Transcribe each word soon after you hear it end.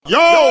You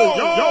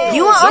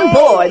are on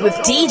board with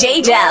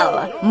DJ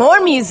Gel.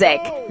 More music,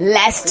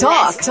 less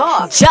talk.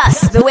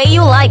 Just the way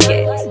you like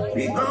it.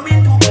 We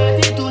going to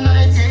party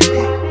tonight,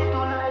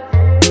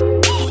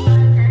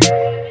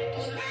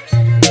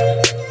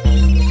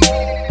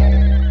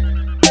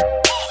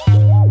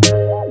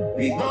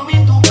 We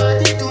going to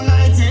party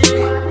tonight,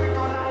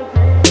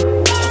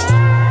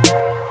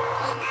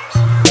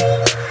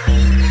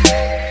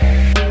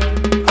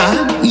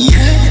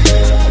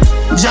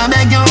 Jah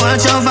beg you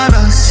watch over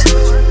us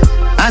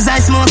as I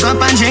smoke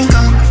up and drink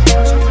up.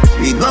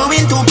 We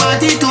going to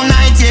party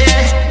tonight,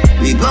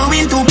 We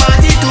going to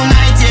party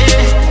tonight,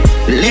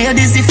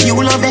 Ladies, if you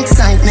love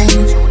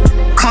excitement,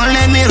 come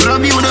let me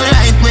rub you the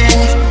right way.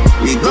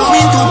 We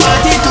going to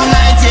party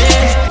tonight,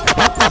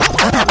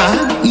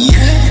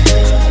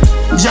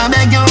 Jah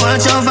beg you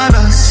watch over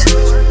us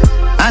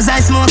as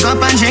I smoke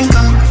up and drink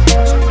up.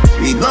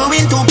 We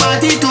going to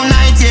party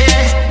tonight,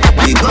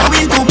 We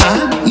going to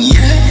party,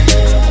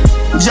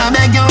 Jah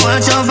beg you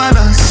watch over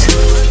us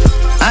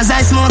as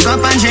I smoke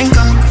up and drink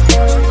up.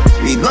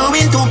 We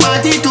going to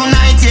party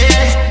tonight,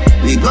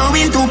 We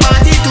going to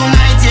party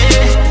tonight,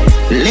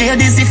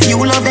 Ladies, if you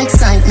love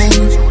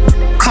excitement,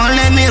 come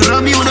let me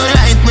rub you the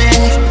right way.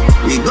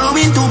 We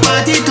going to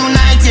party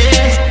tonight,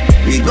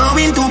 We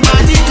going to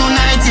party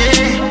tonight,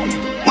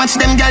 Watch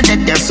them girls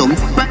that they're so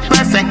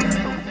perfect.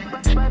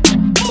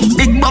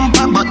 Big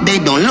bumper but they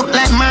don't look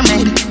like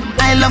mermaid.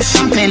 I love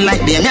champagne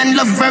like them and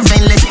love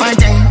vervain, let's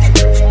party.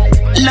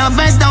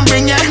 Lovers don't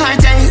bring your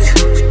heartache.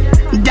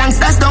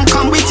 Gangsters don't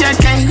come with your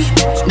cake.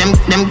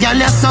 Them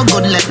girls are so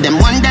good, let them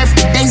wonder if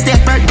today's their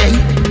birthday.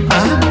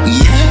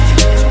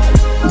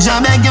 Jah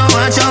beg you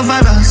watch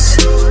over us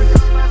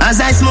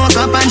as I smoke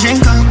up and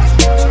drink up.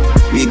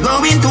 We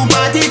going to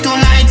party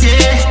tonight,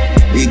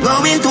 We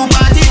going to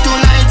party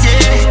tonight,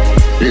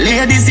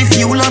 Ladies, if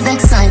you love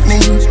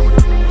excitement,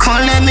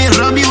 come let me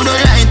rub you the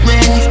right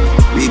way.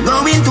 We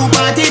going to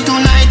party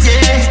tonight,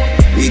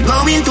 We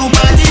going to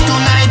party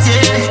tonight,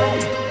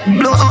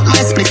 Blow out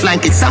my split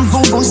like it's some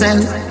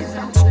vuvuzela.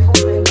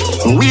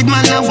 Weed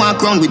man, I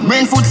walk around with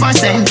brain food for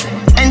sale.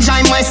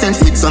 Enjoy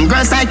myself with some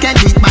girls I can't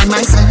eat by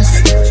myself.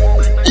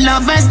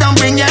 Lovers don't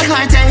bring your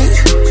heartache.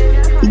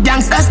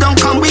 Gangsters don't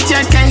come with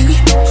your cake.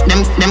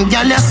 Them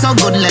girls are so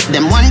good, let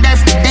them wonder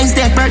if today's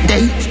their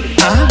birthday.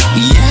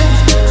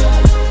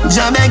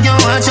 Jah beg you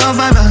watch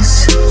over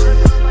us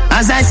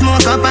as I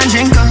smoke up and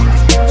drink up.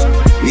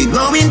 We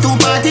going to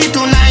party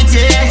tonight,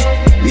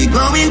 We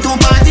going to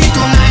party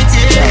tonight,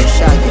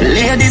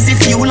 Ladies,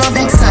 if you love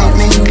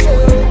excitement,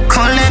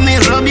 come let me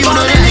rub you the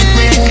right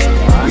way.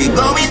 We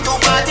going to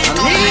party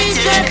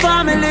tonight,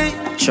 family.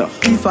 Sure.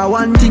 If I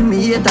want thing,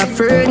 me hate a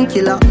fern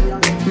killer.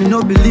 Me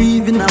no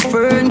believe in a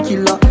fern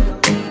killer.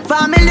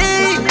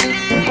 Family.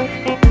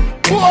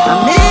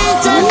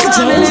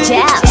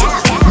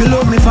 Me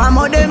love me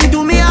family, them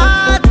to me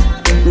heart.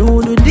 Me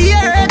would do the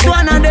earth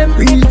one of them.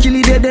 Real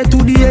killy dead to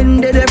the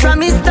end, dead from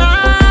me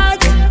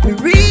start. Me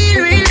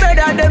real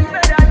better them.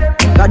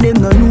 Cause them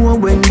no know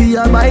when we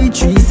a buy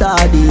 3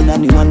 sardine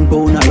and the 1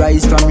 pound of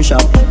rice from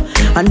shop.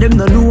 And them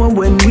no know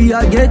when we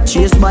a get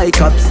chased by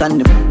cops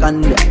and the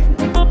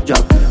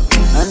job.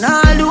 And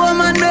all the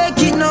woman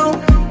make it now.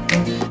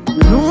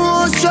 Me know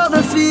how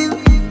struggle feel.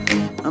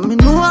 And me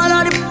know all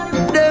of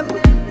them.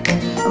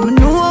 And me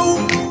know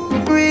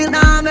who real.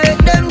 Now make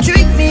them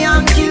trick me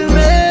and kill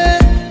me.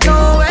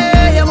 No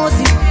way, you must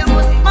see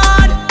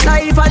mad.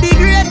 Life are the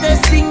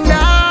greatest thing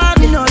that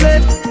me no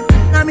left.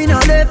 Now me no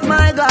left,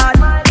 my God.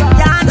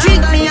 Can't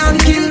trick me and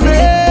kill me.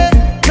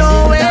 No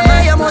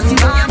way, you must see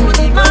mad.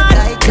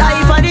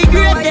 Life are the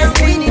greatest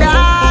thing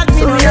that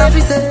me no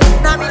left.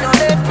 Now me no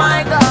left,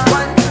 my God.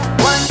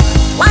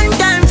 One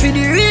time for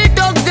the real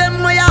dogs,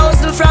 them way I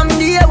hustle from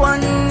day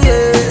one,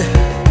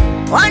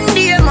 One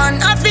day,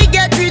 man, I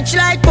forget rich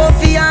like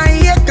Puffy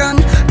and Akon.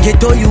 Get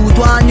to youth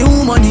want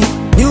new money.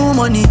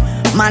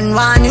 Man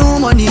want new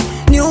money,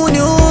 new.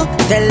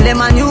 Tell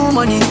them a new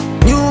money.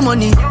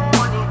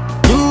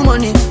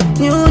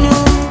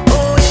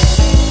 Oh,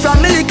 yeah. From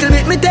me little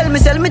bit, me tell me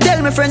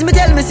friends, me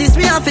tell me sis,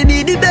 me have to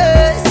be the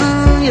best.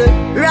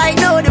 Right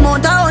now, the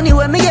amount of honey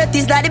when me get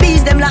is like the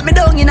bees, them lock me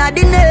down in a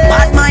the nest.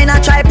 Bad mind, I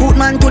try put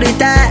man to the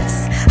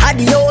test. Had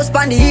the house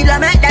pan the hill, I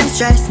make them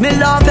stress. Me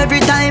love every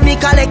time me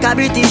collect a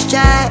British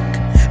check.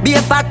 Be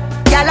a fat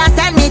girl, I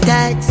send me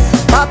text.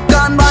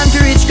 Popcorn born to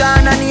rich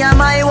can and he and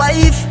my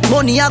wife.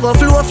 Money I go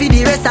flow for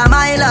the rest of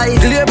my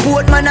life.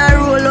 Clearport man I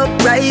roll up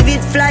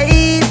private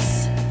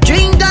flights.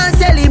 Drink and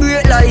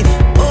celebrate life.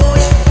 Oh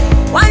yeah.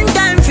 One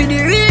time for the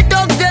real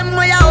dogs, them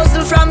way I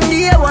hustle from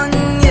day one,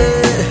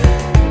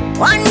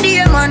 One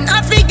day man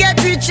I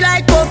forget rich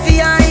like Puffy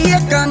and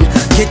Akon.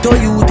 Get to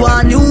youth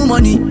want new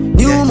money.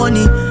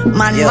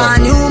 Man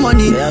want new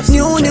money,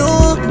 new.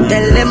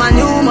 Tell them a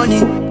new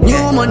money.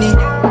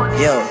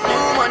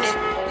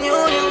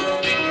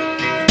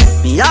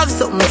 Me have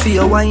something for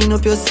you, wind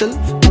up yourself.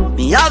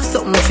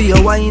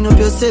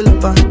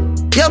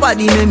 Your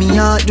body make me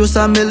heart just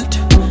a melt.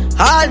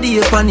 All the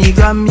up on the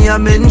gram me a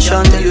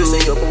mention you.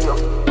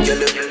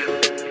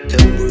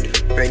 Them good,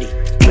 ready.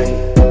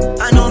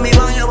 I know me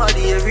want your body.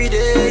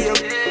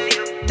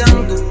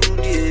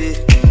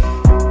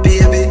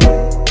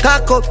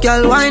 up,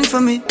 girl, wine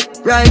for me.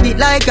 Ride it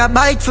like a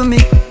bite for me.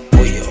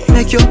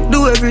 Make you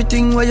do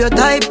everything where you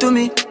type to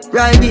me.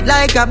 Ride it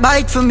like a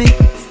bite for me.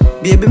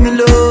 Baby, me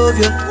love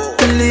you,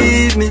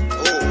 believe me.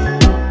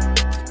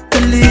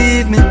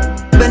 Believe me,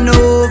 bend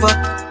over,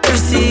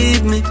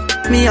 receive me.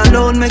 Me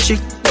alone make shit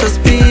so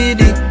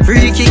speedy.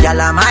 Freaky,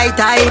 girl, I'm my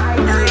type.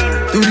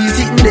 Do the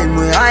sitting them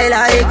way I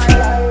like.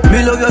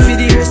 Me love you for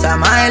the rest of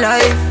my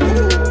life.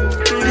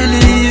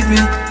 Believe me,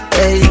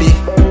 baby.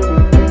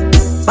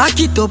 Back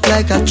it up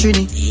like a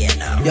trini.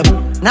 Yep,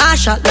 nah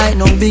shot like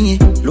no bingy.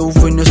 Love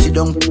when you sit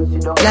down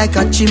like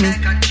a chimney.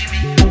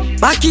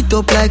 Back it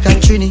up like a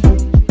trini.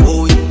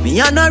 Oh, me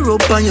and a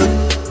rope on you.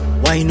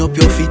 Wind up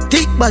your feet,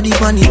 thick body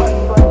on it.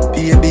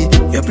 Baby,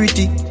 you're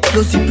pretty,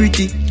 glossy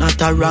pretty.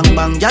 Not a wrong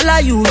bang,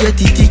 gyal, you get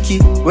it ticky.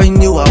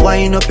 When you are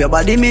wind up your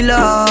body, me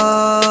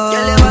love.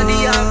 Gyal, your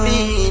body have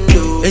me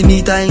do.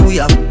 Anytime we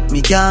have,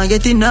 me can't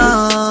get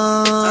enough.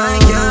 I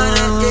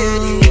cannot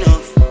get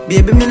enough.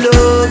 Baby, me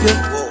love you,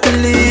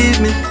 believe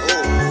me.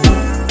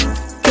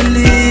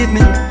 Believe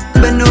me,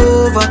 bend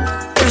over,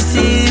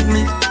 receive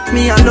me.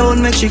 Me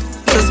alone make shit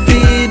so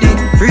speedy.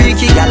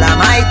 Freaky, gyal, I'm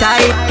my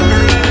type.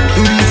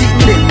 Do the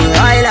sitting them way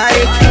I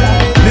like.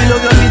 Me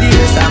love you for the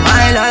rest of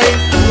my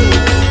life.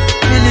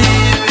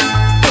 Believe me,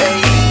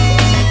 hey.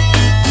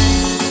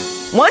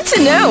 Want to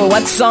know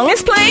what song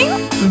is playing?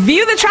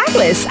 View the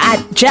tracklist at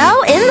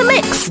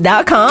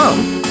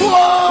gelinthemix.com.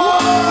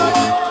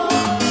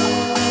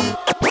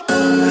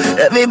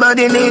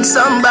 Everybody needs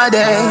somebody.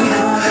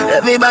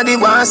 Everybody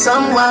wants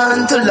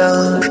someone to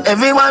love.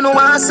 Everyone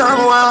wants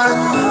someone.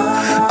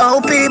 Oh,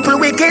 people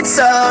wicked,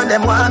 so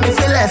them want me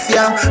to left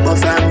you. But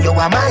from you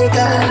are my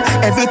girl.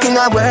 Everything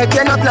I work,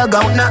 you not plug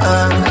out now.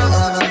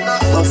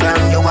 But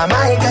from you are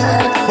my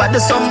girl. What do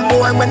some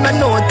boy when I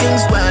know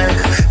things work?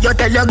 You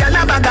tell your girl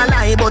a bag a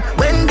lie, but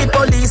when the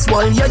police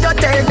wall you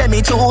tell them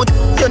the truth.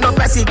 You no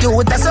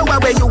prosecute, that's the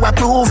way you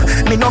approve.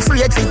 Me no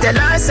afraid to tell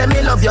her, say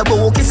me love your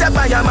book. It's up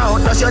by your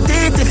mouth, brush your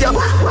teeth if you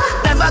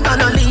never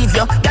gonna leave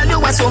you. Girl,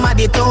 you are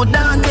somebody too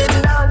daunted.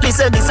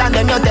 Listen this and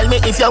then you tell me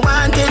if you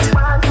want it.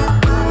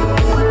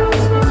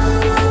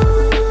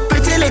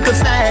 Pretty little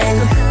thing,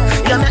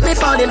 you make me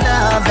fall in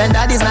love, and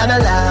that is not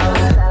allowed.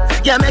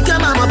 You make your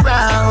mama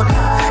proud.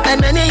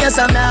 And many years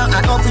from now,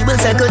 I hope we will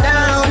settle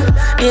down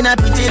in a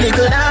pretty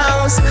little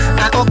house.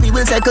 I hope we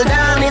will settle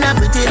down in a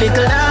pretty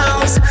little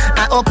house.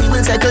 I hope we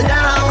will settle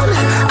down.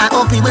 I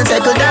hope we will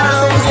settle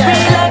down. Yeah.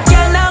 Real life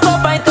can now go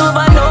fight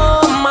over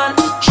no man.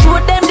 Show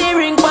them the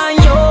ring by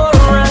your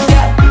girl.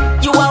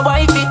 You are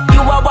wifey,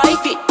 you are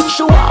wifey.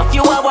 Show off,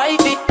 you are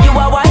wifey, you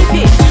are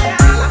wifey.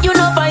 You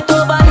no fight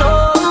over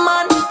no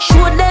man.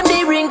 Show them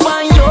the ring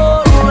by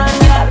your girl.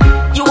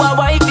 You are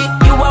wifey,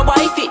 you are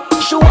wifey.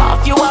 Show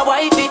off, you are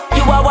wifey,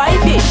 you are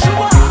wifey.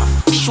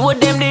 Show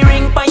them the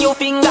ring by your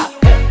finger.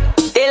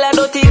 Tell a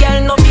dirty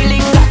girl no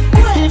feeling.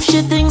 If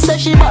she thinks that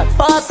she bad,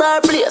 pass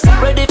her place.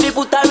 Ready if you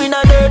put her in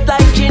a dirt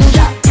like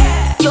ginger.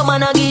 Your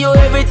man a give you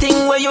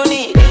everything where you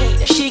need.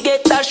 She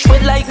get dashed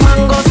with like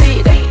mango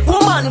seed.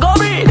 Woman go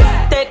breed.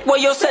 Take for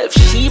yourself.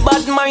 She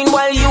bad mind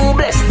while you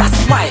blessed. That's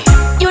why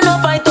you no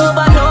fight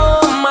over no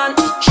man.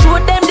 Show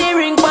them the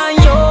ring by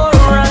your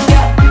girl.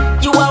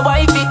 You are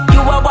wifey,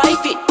 you are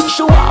wifey.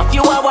 Show off,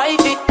 you are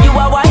wifey, you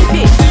are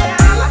wifey.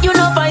 You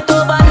no fight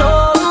over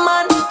no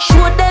man.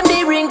 Show them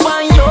the ring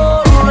by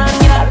your girl.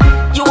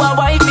 You are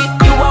wifey,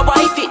 you are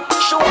wifey.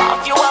 Show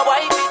off, you are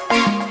wifey.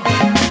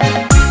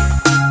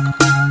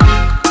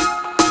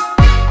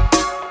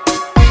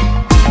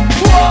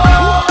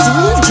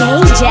 DJ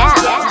Gel.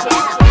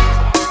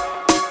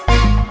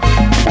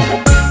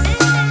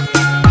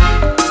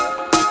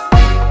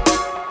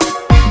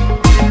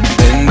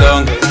 Bend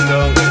down,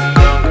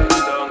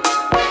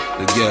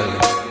 the girl.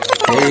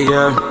 Hey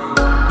girl,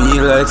 be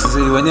like to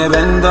see when you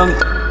bend down.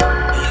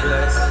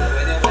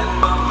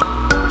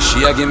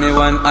 She a give me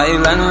one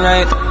island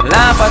right.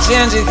 Laugh a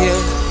change it,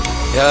 girl.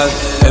 Yeah,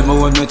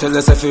 everyone me tell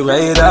us if you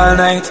ride all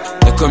night.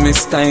 You come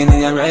Miss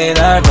Tiny and ride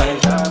all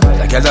right.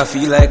 Like girl, I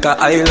feel like a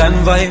island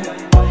vibe.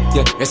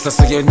 Yeah, it's just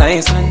so you're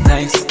nice and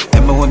nice.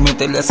 Everyone me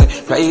tell us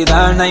ride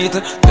all night.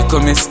 You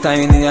come Miss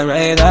Tiny and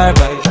ride all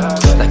right.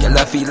 Like girl,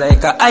 I feel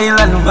like a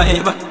island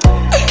vibe.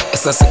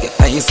 It's just so you're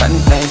nice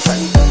and nice.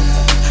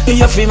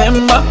 You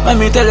remember when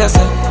me tell you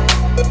say,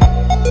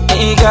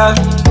 hey girl,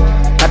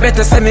 I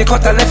better say me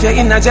cut and left you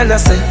in a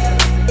jealousy.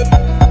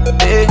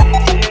 Hey,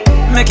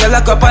 make you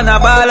lock up on a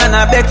ball and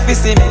a beg for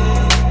see me.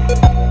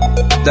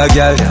 The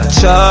girl got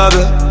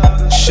trouble,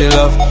 she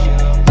love.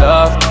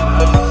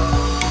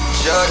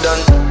 Jordan,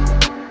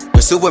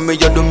 you see when me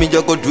you do me,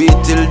 you go do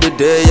it till the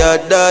day I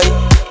die.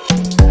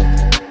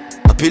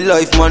 Happy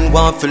life man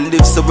want to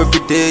live, so every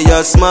day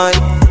I smile.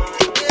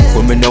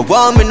 But me no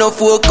want me no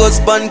focus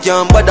band,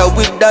 can't bother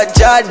with that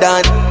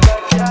Jordan.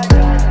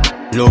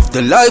 Love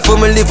the life when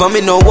me live and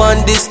me no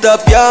want this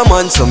stop, yeah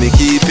man. So me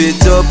keep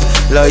it up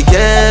like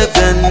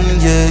heaven,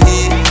 yeah.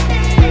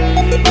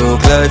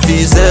 Look life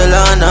is hell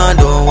and I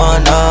don't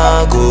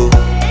wanna go.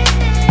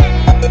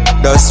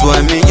 That's why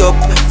me up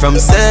from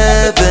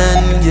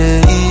 7,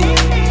 yeah.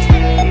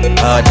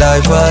 I'd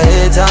die for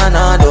it and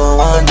I don't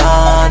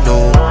wanna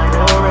know.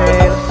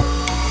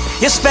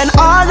 You spend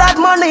all that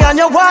money on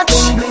your watch.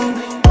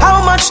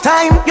 How much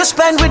time you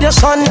spend with your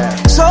son?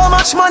 So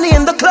much money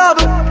in the club.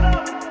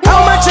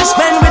 How much you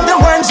spend with the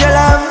ones you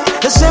love?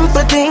 The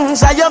simple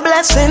things are your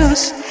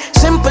blessings.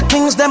 Simple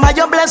things, them are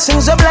your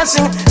blessings, a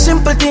blessing.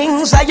 Simple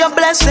things are your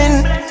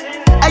blessing.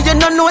 And you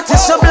don't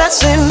notice your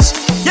blessings.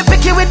 You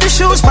pick it with the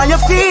shoes by your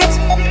feet.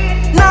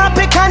 Now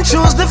pick and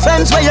choose the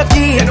friends where you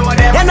keep.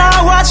 You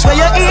now watch where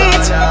you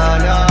eat.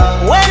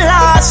 When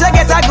last you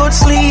get a good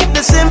sleep.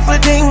 The simple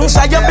things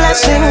are your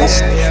blessings.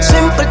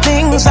 Simple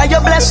things are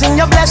your blessing,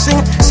 your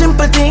blessing.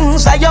 Simple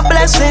things are your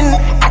blessing.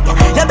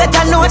 You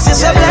better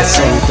notice your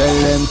blessing. Tell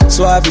them,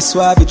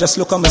 Suave, just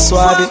look on my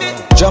Suave.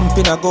 Jump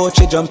in a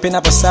Gucci, jump in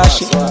a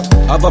Versace.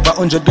 Above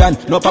 100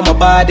 grand, no on my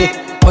body.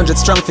 100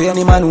 strong for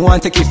any man who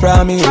want take it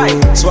from me.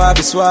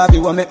 Suave,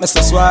 what make me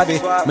so suave?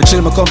 Me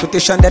chill my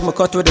competition, then me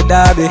cut with the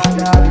derby.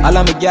 All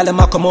of me gyal them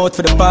a come out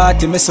for the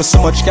party. Me so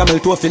much camel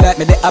toe feel like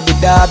me the Abu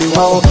Dhabi.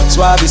 Wow,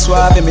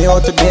 suave, me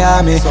out to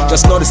Miami.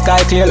 Just know the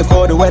sky clear, look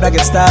how the weather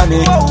gets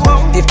stormy.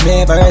 If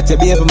me ever hurt you,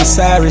 baby, I'm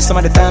sorry. Some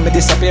of the time I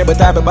disappear, but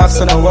I be back,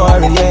 so don't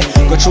worry. Yeah,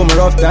 go through my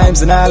rough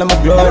times and all of my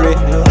glory.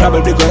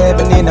 Probably go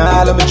heaven in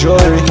all of my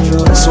jewelry.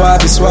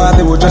 Suave,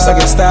 we just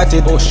get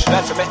started. Bush,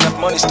 not for make enough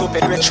money,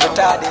 stupid, rich,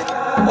 retarded.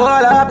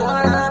 Hold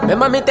up.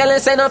 Remember me tell you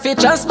say no fi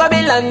trust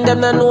Babylon. Them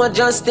no know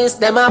justice,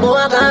 them a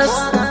bogus.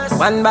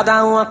 One bag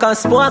of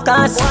workers,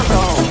 focus.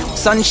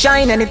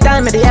 Sunshine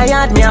anytime of the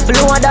yard, me a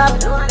float up.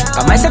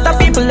 Cause my set of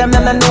people, them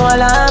no know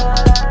all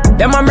up.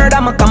 Them a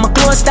murder, me come a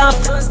close up.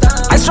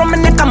 I from my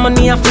neck and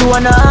money a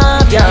flowing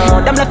up.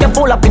 Yeah, them left you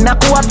full up in a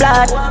cool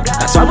blood.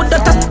 That's why we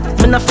don't touch,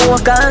 me no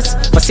focus.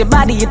 But your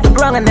body hit the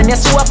ground and then you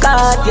soak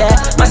out. Yeah,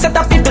 my set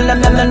of people,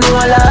 them no know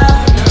all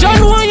up. John,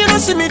 why you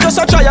don't see me just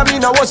a try? I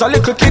mean, I was a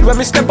little kid when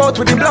me step out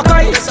with the black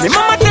eye. Me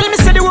mama tell me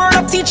say the word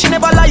of teaching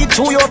never lie.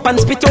 Chew you up and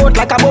spit out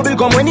like a bubble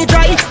gum when you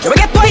dry. You will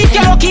get poor if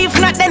you're lucky, if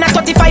not then at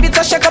 35 it's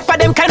a shake up for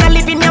them kind of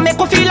living. You make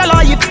you feel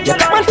alive. You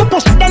take one for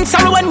push, then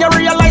sorrow when you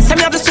realize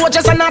some of the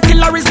soldiers and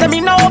artilleries them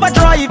in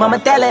overdrive. Mama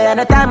tell her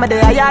any time of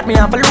the yard me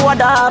have to load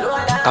up.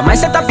 Cause my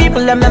set of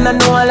people them no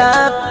know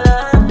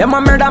love. Them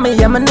a murder me,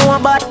 yeah me know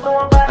about.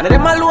 And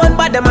them alone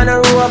but them a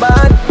no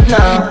robot.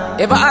 Nah,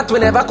 ever hot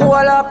will never cool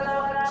up.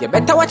 You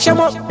better watch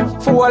them up,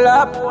 fall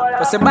up.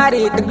 Cause your body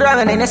hit the ground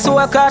and then you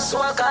soak up.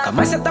 Cause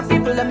my set of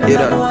people them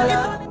never know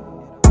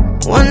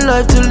love. One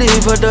life to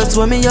live, but that's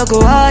why me a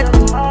go hard.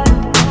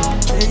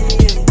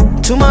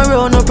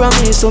 Tomorrow no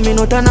promise, so me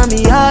no turn on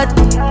me hard.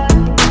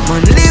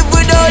 Man live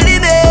without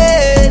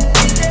limit.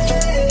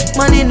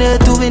 Man in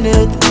it to win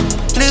it.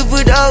 Live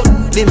without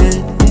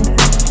limit.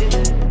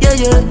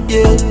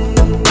 Yeah.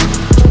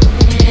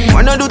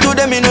 Wanna do to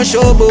them in no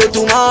show about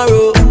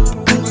tomorrow.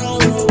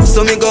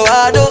 So me go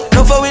harder,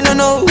 no for we no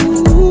know.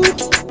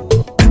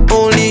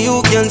 Only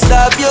you can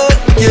stop you,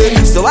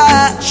 yeah. So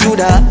why should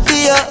I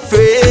be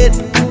afraid?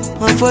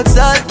 My foot's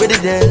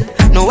already there.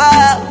 No,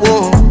 I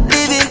won't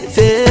live in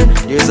fear.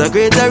 There's a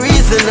greater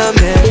reason I'm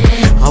here.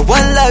 I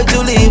want life to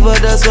live, but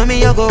that's why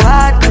me I go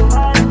hard.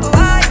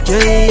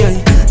 Yeah.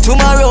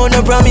 Tomorrow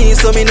no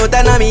promise, so me no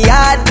turn on me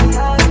hard.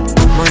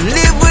 Man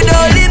live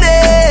without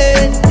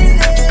limit.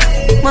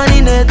 Man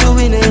in it to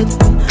win it.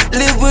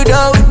 Live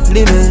without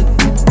limit.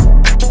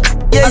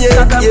 Yeah.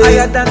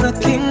 Higher than a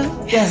king,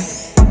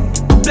 yes.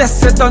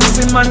 Blessed, don't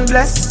see man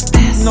bless.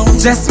 No,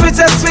 just we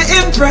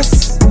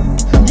impress.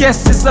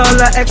 Yes, it's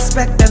all I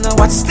expect. And I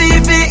watch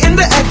TV in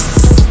the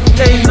X.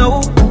 They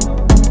know,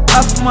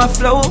 off my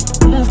flow.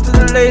 Move to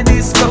the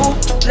ladies slow.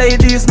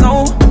 Ladies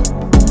know,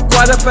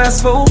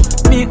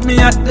 4:15. Meet me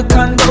at the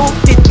condo.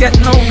 It get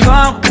no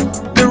calm.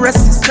 The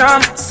rest is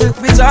calm. Silk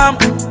with jam.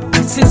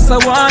 Since I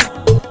want.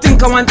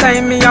 Think of one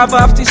time me have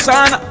after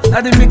Shana.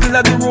 At the middle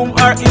of the room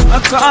or in a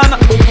corner.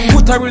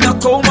 Put her in a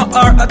coma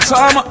or a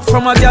trauma.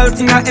 From a girl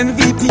thing a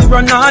MVP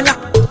run on ya.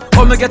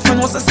 How me get from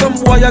most of some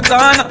boy a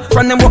Ghana.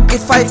 From them walk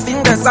with 5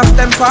 fingers off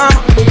them palm.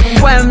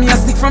 While me a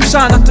stick from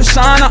Shana to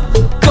Shana.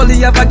 Gully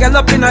have a girl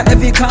up in a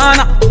heavy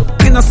corner.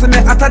 You know see me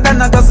hotter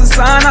than a dozen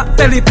sauna.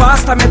 Belly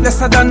pasta me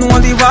blessed than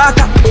only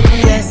water.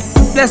 Yes,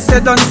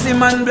 blessed don't see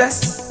man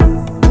bless.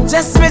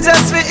 Just we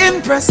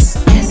impress.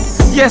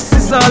 Yes,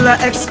 it's all I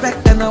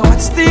expect. And I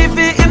watch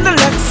TV in the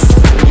Lex.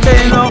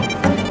 They know,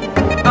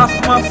 off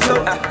my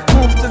flow.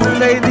 Move to the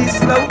ladies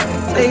slow.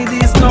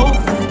 Ladies know,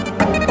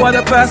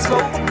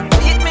 4:15.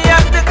 Meet me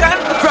at the gun.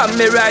 From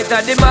me right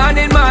at the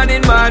morning.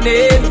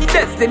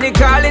 Destiny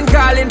calling.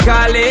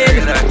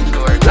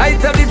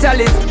 Light up the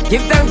talent,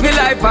 give thanks for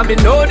life, and me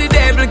know the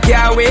devil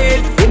can't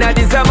wait. Inna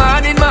this a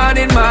morning.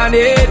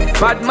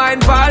 Bad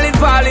mind falling.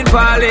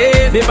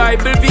 The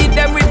Bible beat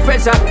them with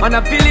pressure, and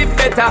I feel it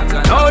better.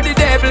 Know the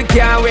devil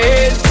can't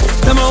wait.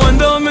 Them I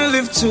wonder how me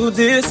live through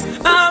this.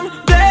 I'm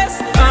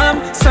blessed,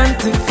 I'm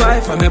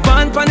sanctified. From me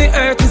born on the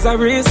earth is a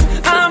race.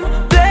 I'm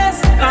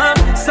blessed,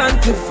 I'm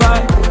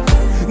sanctified.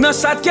 No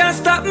shot can't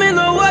stop me,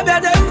 no way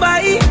them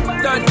by.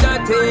 Don't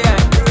yeah.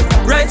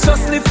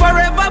 Righteously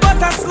forever, but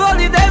I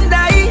slowly them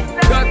die.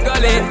 God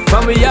golly,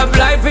 when we have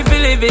life, we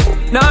believe it.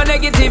 No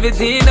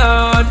negativity,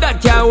 no. That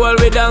can't hold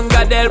we down.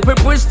 God help we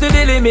push to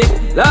the limit.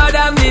 Lord,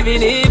 I'm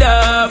living it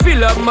up.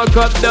 Fill up my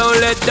cup, don't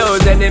let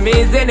those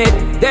enemies in it.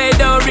 They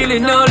don't really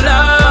know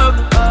love.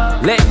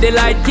 Let the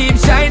light keep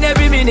shine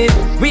every minute.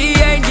 We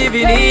ain't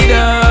giving it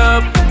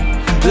up.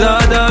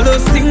 Lord, all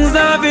those things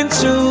I've been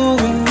through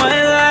in my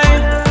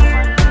life,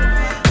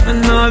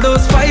 and all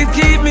those fights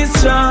keep me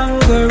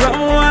stronger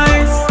and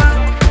wise.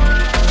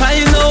 I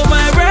know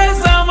my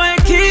words are my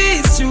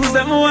keys, choose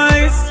them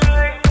wise.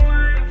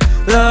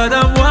 Lord,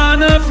 I'm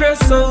one of your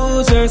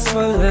soldiers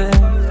for life.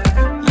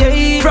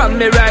 Yeah. From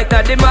me right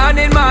at the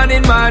morning.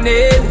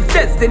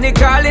 Destiny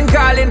calling.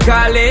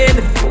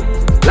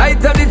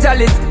 Light up the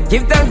chalice,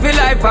 give thanks for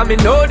life, and me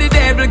know the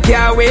devil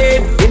can't wait.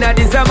 Inna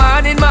this a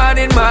morning.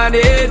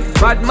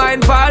 Bad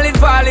mind falling.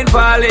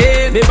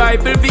 The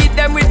Bible beat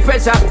them with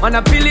pressure, and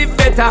I feel it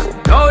better.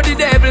 Know the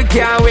devil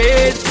can't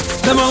wait.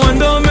 Number one,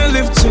 don't me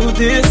live through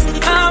this.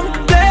 I'm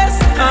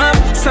blessed,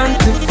 I'm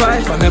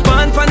sanctified. From me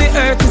born on the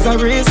earth is a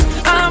race.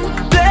 I'm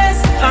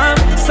blessed, I'm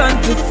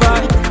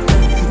sanctified.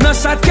 No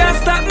shot can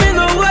stop me,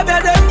 no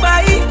weather them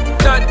by.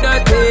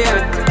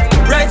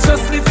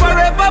 Righteously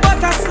forever,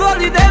 but I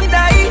slowly them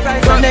die.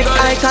 From next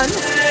icon,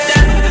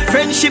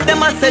 friendship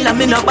them a sell and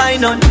me no buy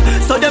none.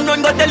 So them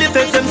run go tell the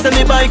fakes them say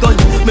me buy gun.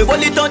 Me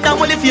hold it out and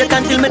hold it fake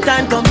until me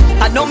time come.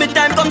 I know me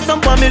time come,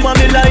 some for me want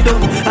me lie down.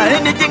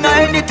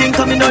 Anything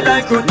come me no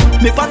like run.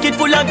 Me pocket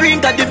full of green,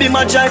 that they be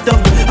my drive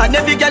down. And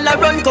every girl I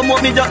run come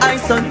out me the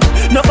ice on.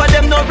 None of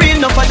them no real,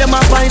 none of them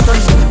a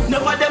poison. None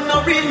of them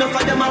no real, none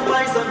of them a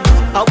poison.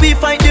 How we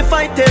fight the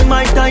fight, tell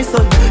Mike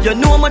Tyson. You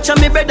know much of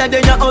me better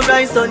than your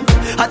horizon.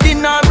 I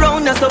think I'm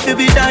brown, that's how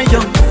we die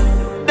young.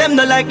 Them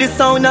no like the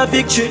sound of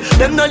victory.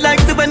 Them no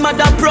like to when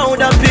mother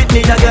proud and beat me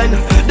again.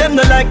 Them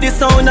no like the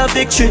sound of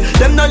victory.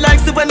 Them no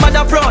like to when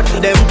mother proud.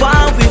 Them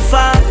want we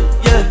fight,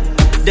 yeah.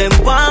 Them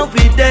want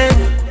we dead.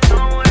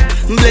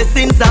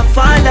 Blessings are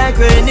fall like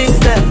rain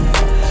instead.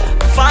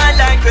 Fall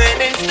like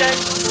rain instead.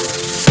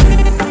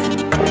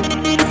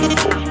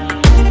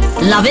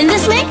 Loving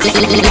this mix?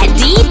 Let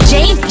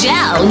DJ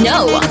Gel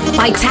know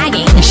by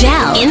tagging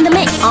Gel in the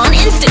Mix on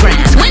Instagram,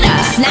 Twitter,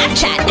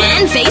 Snapchat,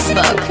 and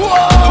Facebook.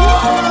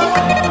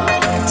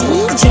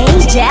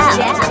 DJ Gel.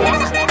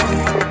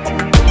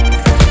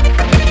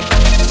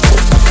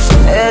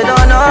 They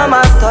don't know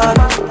my story.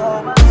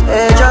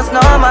 They just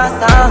know my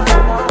sound.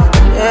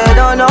 They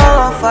don't know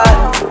how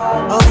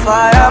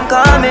far I'm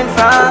coming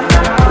from.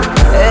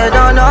 They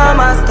don't know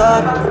my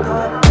story.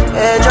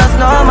 They just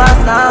know my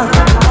sound.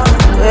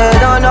 They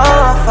don't know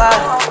how far.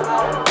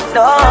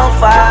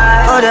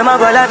 Oh, them a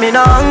go like me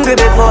no hungry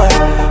before.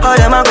 Oh,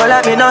 them a go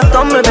like me no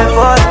stumble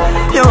before.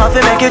 You want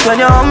to make it when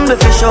you're humble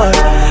for sure.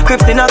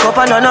 Crips in a cup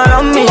and none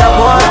around me a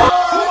boy.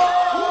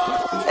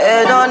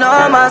 They don't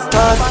know my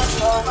story.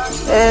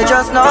 They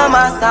just know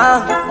my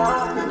sound.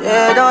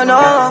 They don't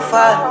know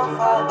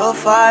how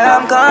far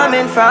I'm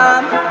coming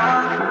from.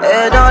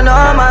 They don't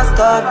know my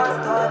story.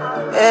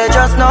 They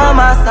just know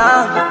my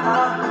sound.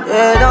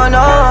 They don't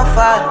know how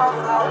far.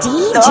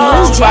 DJ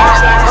Gel.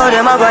 Oh,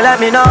 them a go like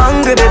me no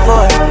hungry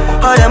before.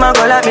 Oh, them a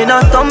go like me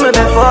no stumble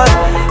before.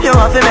 You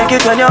want to make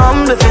it when you're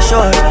humble for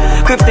sure.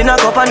 Crips in a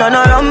cup and none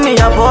around me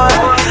a boy.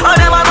 Oh,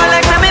 them a go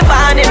like me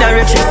born in the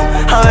riches.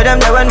 How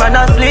them there when man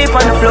asleep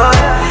on the floor.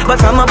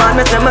 But from a band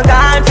me say me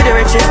gone for the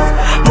riches.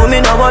 Mommy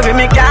no worry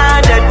me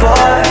can't dead poor.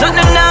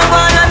 Nothing now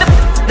gone on the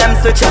them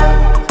switch up.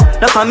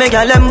 No for me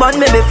girl them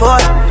born me before.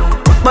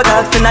 But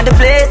I've seen at the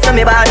place so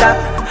me bother.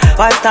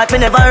 Why start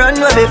me never run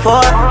way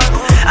before.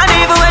 And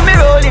even when me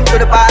roll into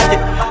the party,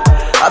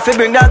 I feel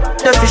bring that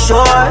to for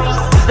sure.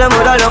 Them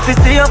would all love to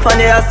see up on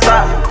the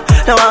asphalt.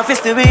 Now I feel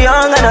to be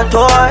young and a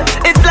toy.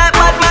 It's like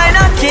bad mind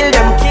and kill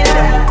them.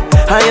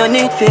 And you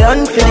need to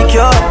hunt for the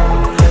cure.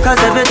 Cause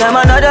every time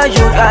another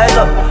you rise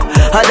up,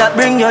 I that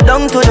bring you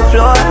down to the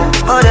floor.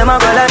 Oh, them a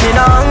go like me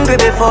no hungry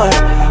before.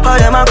 Oh,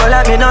 them a go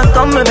like me no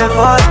stumble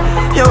before.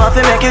 You want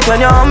to make it when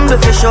you're humble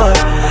for sure.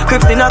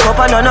 Crips in a cup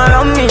and none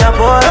around me a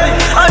boy.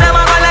 Oh, them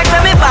a go like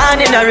me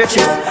born in the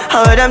riches.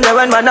 How them there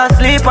when man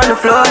asleep on the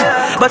floor.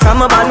 But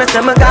from a band me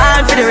say me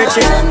gone for the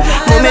riches.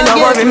 Mommy no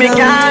worry me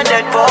can't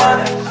dead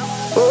boy.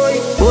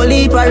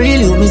 Holy for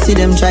real, me see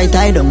them try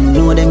tie down.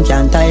 Know them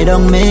can't tie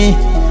down me.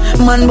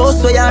 Man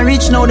boss way and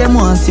rich, now them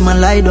want see man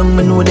lie down.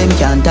 Me know them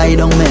can't tie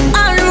down me.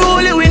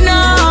 Unruly we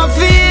not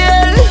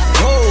feel.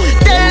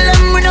 Tell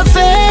them we no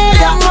fail.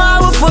 Them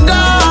want we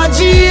forgot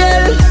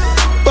jail.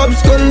 Pop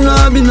skull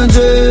now be no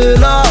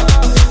jailer.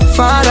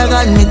 Father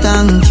God, me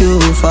thank you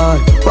for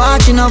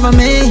watching over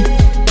me.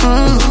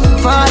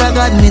 Father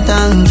God, me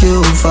thank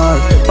you for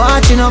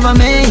watching over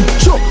me.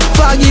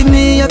 Forgive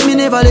me if me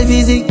never live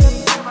easy.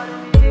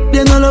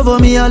 They no love how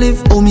me I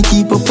live. How me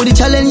keep up with the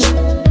challenge.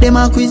 Them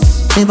a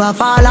quiz. Never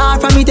fall off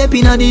from me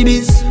tapping a the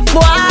biz.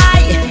 Boy,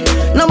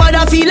 nobody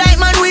feel like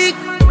man weak.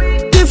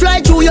 They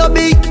fly through your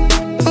beak.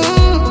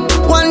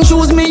 One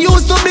shoes me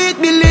used to beat.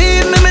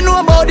 Believe me, me know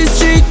about the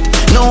street.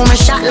 Now me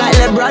shot like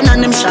LeBron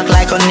and them shot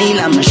like O'Neal.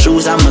 And my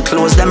shoes and my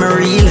clothes, them are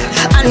real.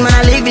 And man,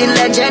 I live in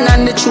legend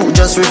and the truth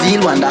just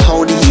reveal. Wonder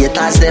how the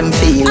haters them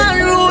feel.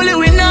 Unruly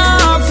we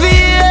not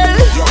feel.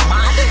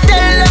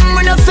 Tell them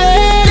we no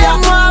fail.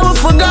 Them why we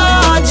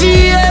forgot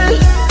jail.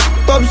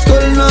 Pop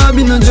skull now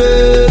be no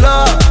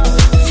jailer.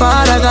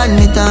 Father God,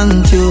 me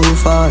thank you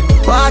for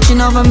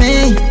watching over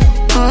me.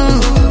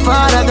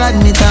 Father God,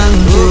 me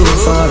thank you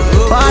for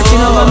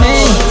watching over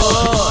me.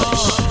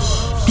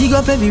 Big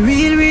up every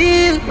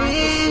real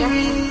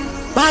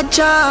bad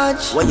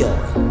charge.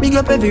 Big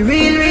up every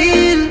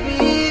real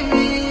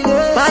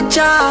bad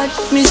charge.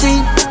 Me see,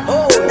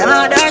 them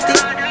are dirty.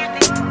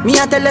 Me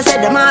I tell you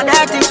say them are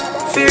dirty.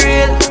 For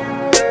real,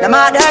 them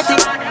are dirty.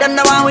 Them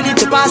the one with it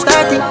to pass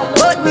 30.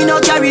 But me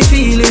no carry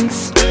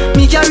feelings.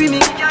 Me carry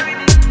me.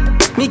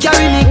 Me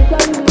carry me.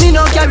 Me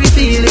no carry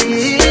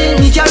feelings.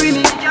 Me carry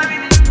me.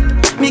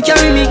 Me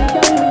carry me.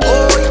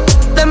 Oh,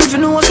 them if you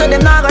know so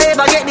them not gonna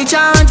ever get the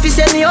chance to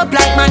set me up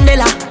like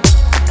Mandela.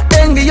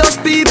 Envious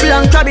people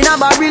and crab in a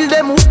barrel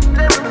them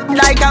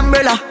like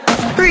umbrella.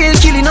 Real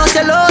killing no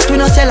sell out, we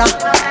no sell her.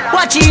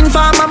 Watching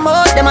for my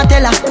mouth, them a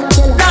tell her.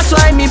 That's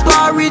why me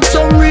par with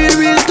some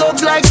real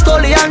thugs like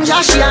Scully and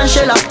Joshy and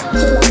Shella.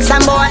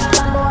 Some boy,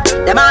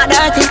 them are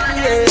dirty.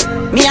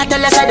 Me I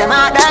tell you say them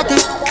are dirty.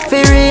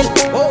 For real,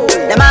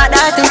 them are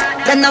dirty.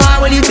 Them now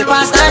I will leave me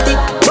past 30.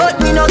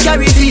 But me no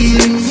carry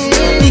feelings.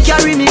 Me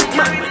carry me.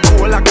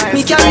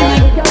 Me carry me.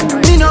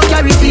 Me no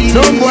carry feelings.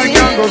 No boy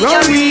can go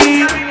wrong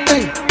me.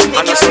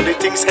 And that's how the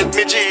things help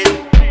me G.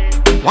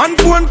 One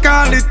phone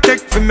call it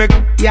take for me.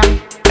 Yeah.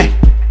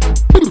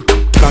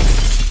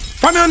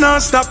 From you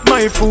not stop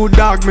my food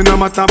dog. Me no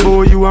matter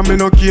about you and me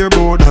no care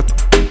about that.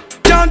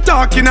 Can't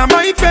talk in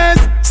my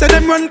face. Say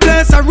them run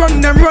place, I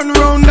run them run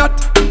round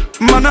that.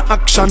 Man a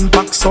action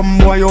back, some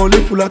boy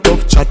only full of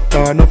tough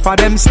chatter. Enough of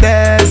them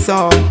stairs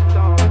up.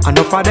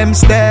 Enough of them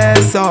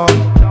stairs up.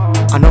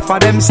 Enough of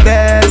them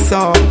stairs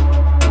up.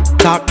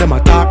 Talk them a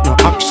talk, no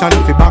action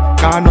fi back.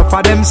 Enough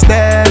of them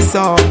stairs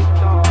up.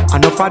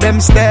 Enough of them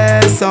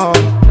stairs up.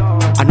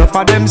 Enough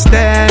of them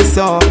stairs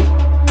up.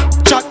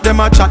 Chat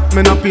them a chat,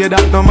 me no pay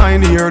that, no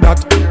mind hear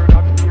that.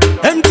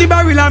 Empty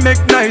barrel a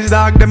make nice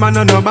dog, them a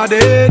no nobody,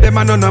 them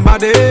a no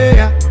nobody.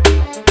 Yeah.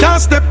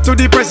 Can't step to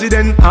the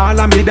president, all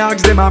of me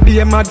dogs, them a be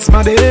a mad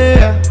smaddy.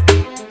 Yeah.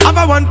 Have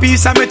a one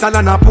piece of metal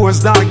and a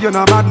post dog, you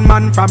no bad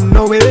man from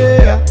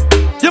nowhere.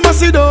 You must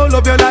see the whole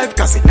of your life,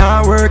 cause it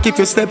not work if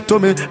you step to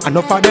me.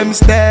 Enough of them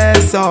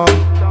stairs up.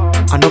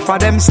 Enough of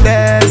them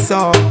stairs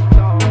up.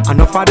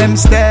 Enough of them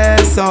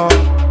stairs up.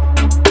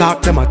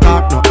 Talk them a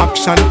talk, no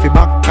action fi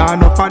back.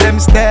 Enough of them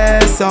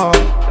stairs up.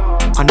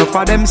 Enough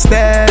of them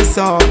stairs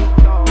up.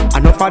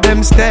 Enough of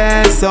them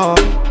stairs up.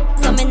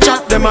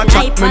 Chat them a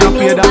chat, me no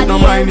pay that, no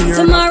mind here.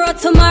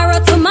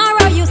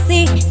 Tomorrow, you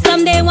see.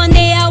 Someday, one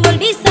day I will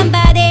be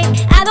somebody.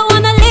 I don't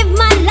wanna live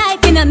my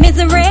life in a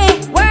misery.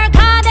 Work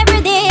hard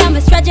every day, I'm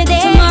a tragedy.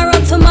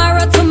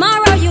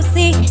 Tomorrow, you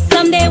see.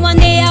 Someday, one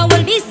day I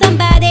will be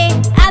somebody.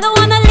 I don't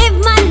wanna live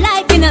my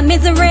life in a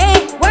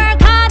misery. Work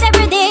hard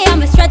every day,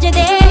 I'm a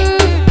tragedy.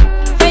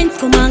 Friends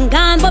come and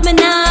gone, but me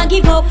nah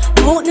give up.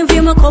 Mountain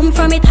view me come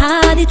from, it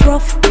hard, it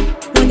rough.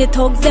 When the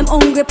thugs them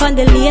hungry pon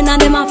the lane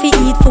and them have to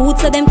eat food,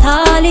 so them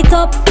tall it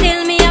up.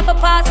 Still me have to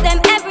pass them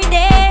every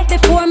day.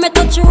 Before me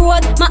touch the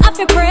road, me have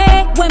to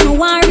pray. When me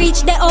want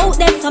reach the out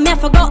there, so me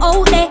have to go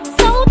out there.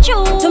 So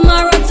true.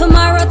 Tomorrow,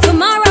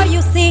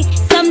 you see.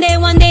 Someday,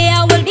 one day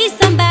I will be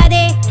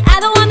somebody. I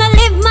don't wanna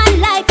live my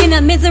life in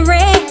a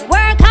misery.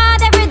 Work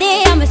hard every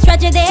day, I'm a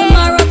tragedy.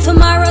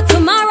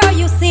 Tomorrow,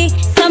 you see.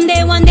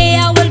 Someday, one day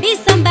I will be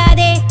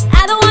somebody.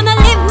 I don't wanna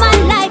live my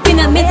life in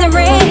a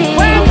misery.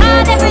 Work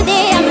hard every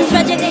day, I'm a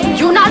tragedy.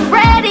 You're not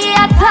ready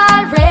at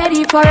all,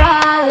 ready for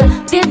all.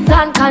 This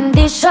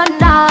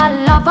unconditional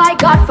love I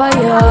got for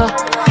you.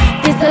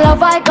 This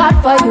love I got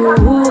for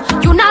you.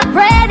 You're not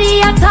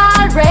ready at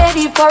all,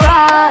 ready for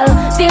all.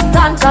 This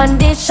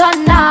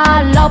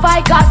unconditional love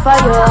I got for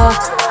you.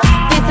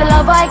 This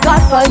love I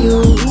got for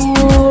you.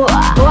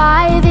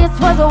 Why this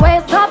was a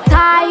waste of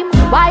time?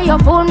 Why you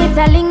fool me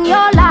telling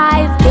your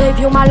lies? Gave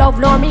you my love,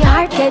 now me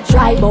heart get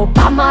dry. But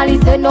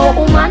Pamali say no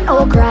woman,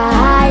 no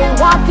cry.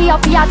 Walk for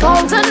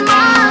 1,000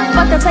 miles,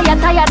 but they say you're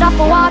tired of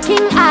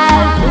walking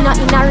aisles. You not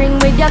in a ring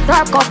with your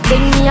circus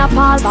thing, me a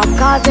fall back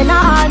cause you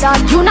not all that.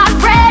 You not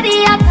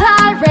ready at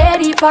all,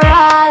 ready for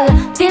all.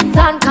 This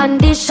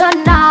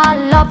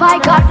unconditional love I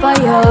got for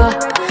you.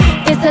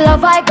 This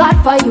love I got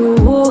for you.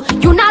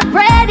 You not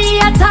ready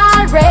at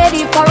all,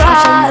 ready for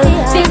all.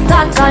 This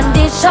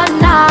unconditional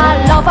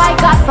love I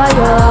got for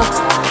you.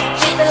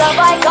 This love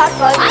I got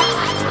for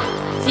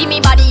you. See me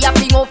body a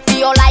fling up for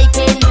your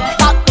liking.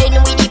 Back then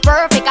with the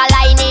perfect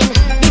aligning.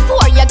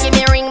 Before you give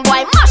me ring,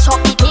 boy, mash up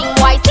the thing,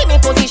 boy. See me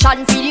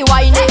position, feel the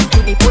whining.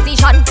 See me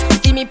position,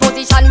 see me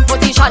position.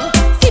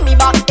 See me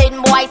back then,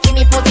 boy, see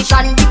me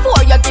position.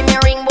 Before you give me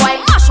ring, boy,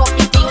 mash up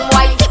the thing,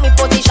 boy. See me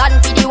position,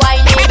 feel the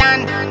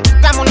whining.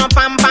 Come on,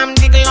 pam pam,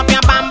 jiggle up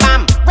your bam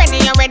bam.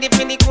 Ready, you ready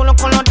for the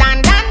cool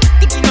dan dan.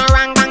 Tiki no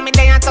rang bang, me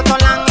day so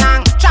long.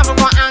 Travel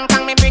go hang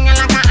kang, me bring you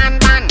like a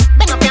handband.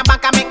 Bend up your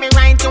back and make me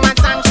ride.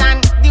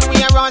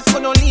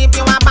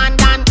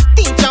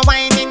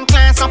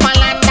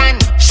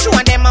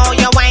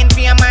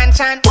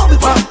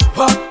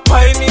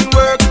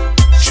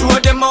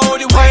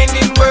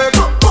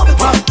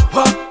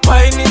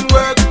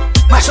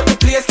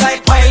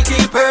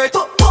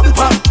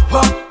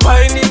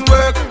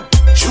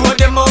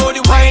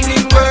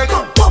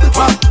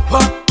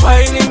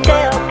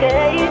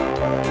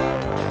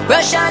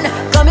 Russian,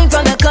 coming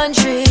from the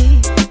country,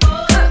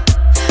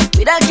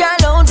 with a car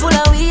load full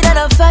of weed and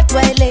a fat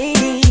white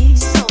lady.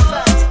 So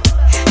fat.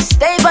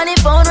 Stay on the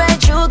phone right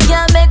through,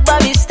 can't make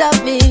Bobby stop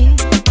me.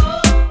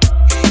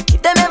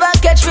 If them ever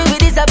catch me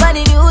with this up on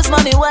the news,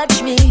 mommy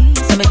watch me.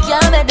 So me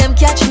can't let them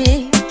catch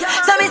me.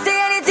 So me say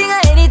anything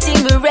or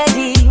anything, me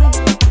ready.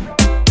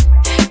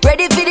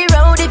 Ready for the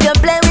road, if you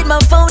play with my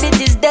phone,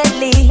 it is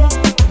deadly.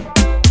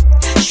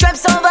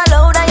 Straps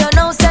overload, and you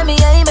know, say me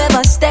aim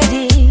ever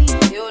steady.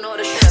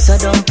 So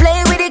don't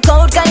play with the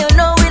code, cause you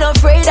know we not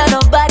afraid of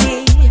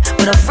nobody.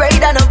 We not afraid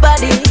of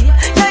nobody.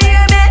 You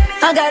hear me?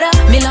 I got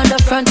 $1 million on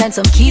the front and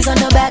some keys on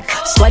the back.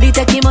 Squaddy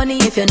take your money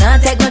if you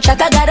not take no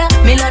chat. I got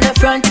 $1 million on the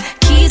front,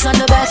 keys on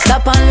the back.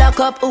 Stop and lock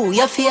up, ooh,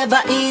 your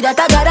favorite eat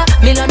that. I got $1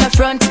 million on the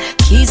front,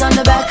 keys on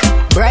the back.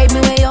 Bribe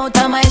me way out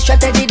of my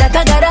strategy that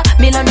I got $1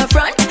 million on the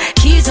front,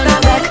 keys on the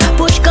back.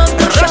 Push come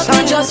to shop,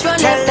 me just run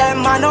left. Tell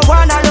them I no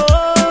one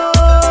alone.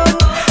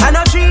 I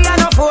no 3, I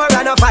no 4,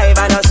 I no 5,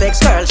 I no 6.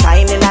 Girls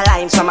shine in a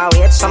line, some I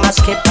wait, some I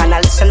skip. And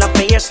I listen up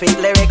to your sweet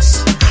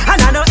lyrics. And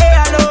I no A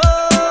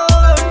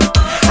alone.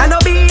 I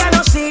no B, I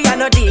no C, I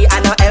no D, I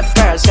no F.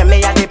 Girls say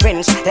me a the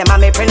prince, them a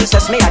me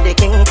princess, me a the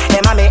king,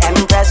 them a me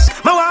empress.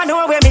 Me want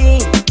know where me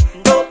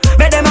do,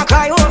 make them a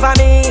cry over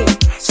me.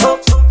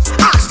 So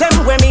ask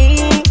them where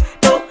me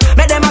do,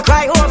 make them a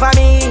cry over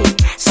me.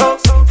 So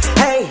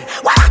hey,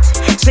 what?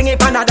 Sing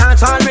it on a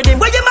dance hall rhythm.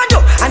 What you man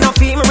do? I no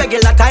feel me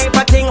regular type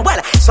of thing. Well,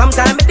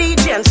 sometimes I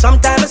DJ and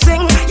sometimes I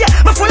sing. Yeah,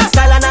 me full of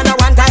style and I know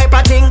one type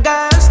of thing.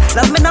 Girls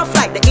love me enough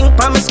like the ink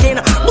on my skin.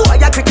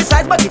 Boy, I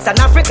criticize, but it's an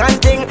African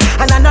thing.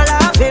 And I no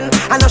laughing,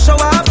 I no show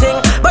off thing.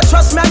 But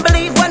trust me, I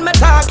believe when me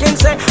talking.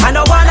 Say I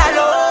no one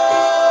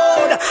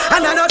alone.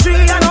 And I no 3,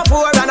 I no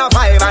 4, I no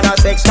 5, I no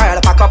 6. Girl,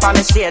 pack up on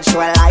the stage,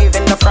 show live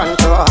in the front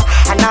row.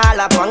 And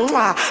all up one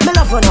more, me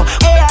love you no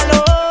A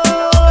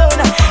alone.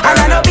 And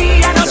I no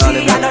B, I no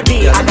C, I no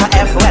D, I no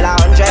F. Well,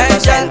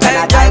 100%. And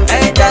I time for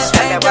the best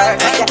of the work.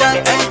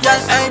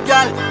 Hey,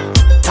 girl,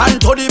 tan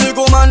to the big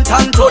woman,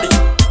 tan to the.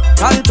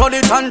 Tan to the,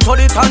 tan to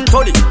the, tan to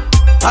the.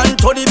 Tan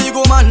to the big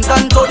woman,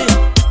 tan to the.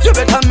 You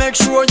better make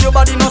sure your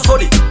body no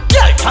sorry.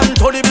 Yeah, tan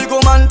to the big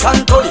woman,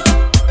 tan to the.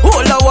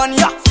 Hold the one,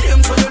 yeah,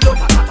 same so you look.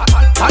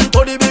 Tan to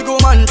the big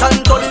woman, tan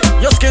to the.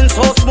 Your skin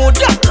so smooth,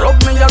 yeah, rub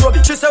me, yeah, rub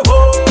it. She say,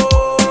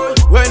 oh,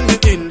 when me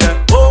in there,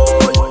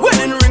 oh, when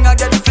in ring I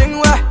get fling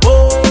where,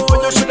 oh,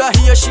 you shoulda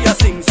hear she a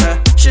sing, say.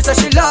 She say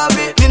she love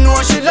it, me know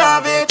she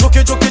love it.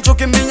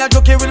 Chuki, me a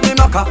chuki with me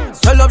maka.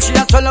 Swell up, she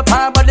a swell up,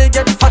 her body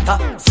get fatter.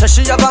 Say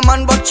she have a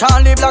man, but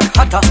Charlie Black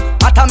hotter.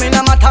 Matta me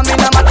na matta.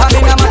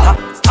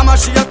 Hammer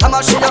she a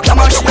hammer.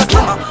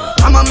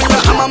 Hammer me a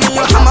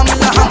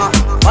hammer.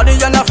 Body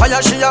on a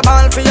fire, she a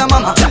ball for your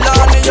mama.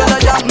 Lani yada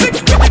ya mix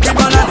with the big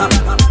banana.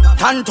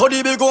 Tan to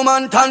the big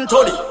woman, tan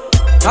to the.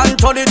 Tan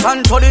to the.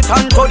 Tan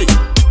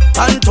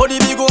to the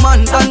big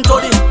woman, tan to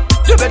the.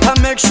 You better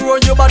make sure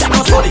your body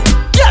no sorry.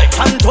 Yeah,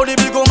 tan to the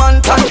big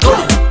woman, tan to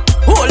the.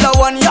 Hold the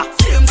one, yeah,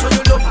 same so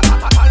you love.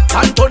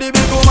 Tan to the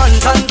big woman,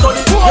 tan to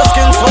the. Your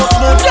skin so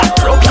smooth, yeah,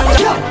 rub me,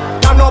 yeah.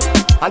 Turn up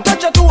and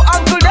touch your 2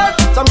 ankle there.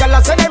 Some gyal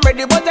say them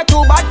ready, but they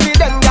too bad for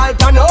them. Gyal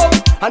turn up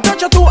and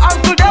touch your 2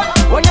 ankle there.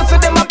 When you see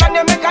them up and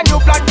you make a new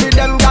plan for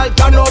them. Gyal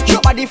turn up,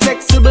 your body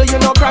flexible, you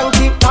know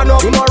cranky. Turn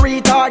up, you know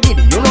retarded,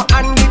 you know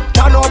handy.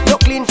 Turn up, you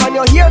clean from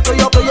your hair to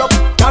your.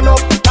 Turn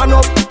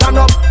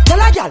up. Tell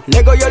a gyal,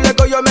 Lego,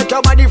 you make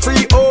your body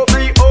free, oh.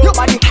 Your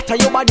body hotter,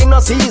 your body no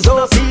season.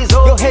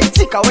 Your head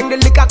sicker when the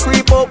liquor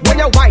creep up. When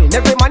you wine,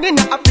 every man in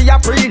a feel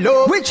free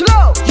love. Which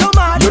love? You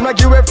man, you not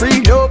give a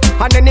free love.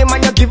 And any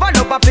man you give a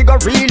love, a figure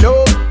real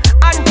love.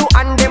 Hand to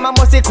hand, them a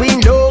must say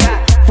queen love.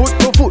 Foot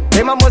to foot,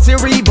 them a must say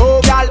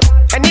Reebok. Gal,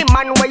 any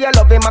man where you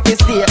love him a fi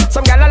stay.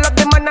 Some gal I love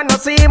the man and no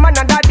see him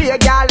another day.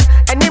 Gal,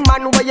 any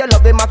man where you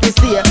love him a fi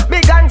stay.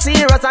 Big and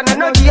serious and I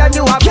no give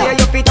you a play.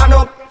 You fit turn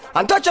up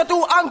and touch your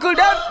 2 ankle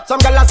them. Some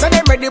gal say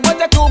them ready but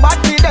they too bad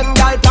for them.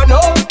 Gal turn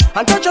up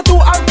and touch your 2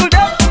 ankle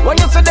them. When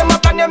you see them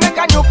up and you make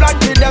a new plan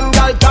for them.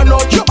 Gal turn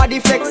up, your body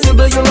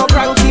flexible, you know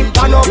cranky.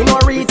 Turn up, you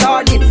know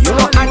retarded, you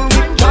know handy.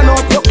 Turn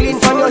up, you clean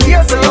from your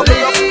hair so you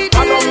play up.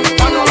 Turn up.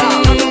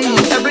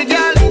 Every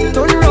gal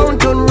turn round,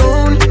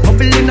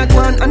 bubble in a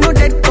can and no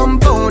dead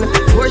compound.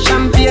 Pour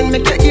champagne,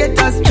 make your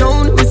haters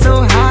drown. We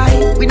so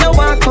high, we no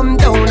want come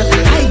down.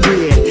 High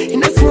grade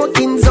in a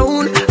smoking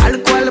zone.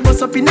 Alcohol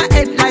bust up in a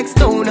head like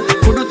stone.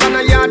 Put it on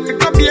a yard,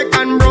 pick up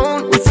bacon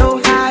brown. We so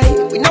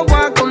high, we no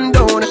want come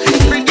down.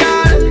 Every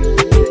gal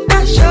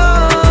dash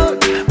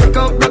out, rock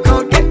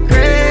out, get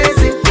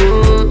crazy.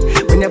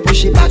 When you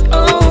push it back,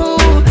 oh,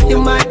 you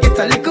might get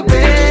a little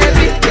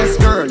baby. Yes,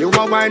 girl, you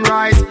are wine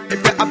right.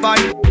 If you have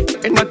a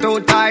it's not too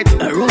tight.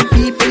 Around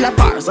people are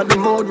bars on the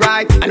mood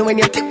right. And when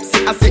you're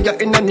tipsy, I see you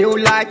in a new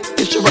light.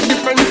 You show a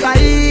different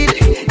side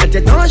that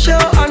you don't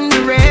show on the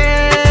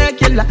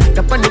regular.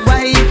 Up on the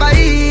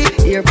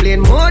Wi-Fi,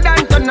 airplane more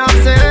than turn off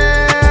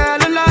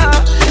cellular.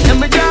 Let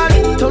me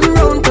just turn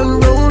round,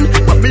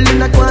 bubble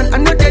in a can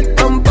and no dead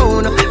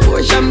compound.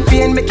 Pour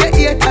champagne, make your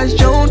haters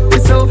drown. We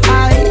so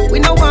high, we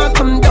no want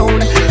come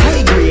down.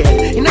 High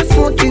grade in a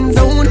smoking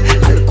zone.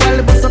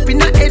 Alcohol bust up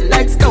in a head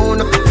like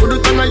stone.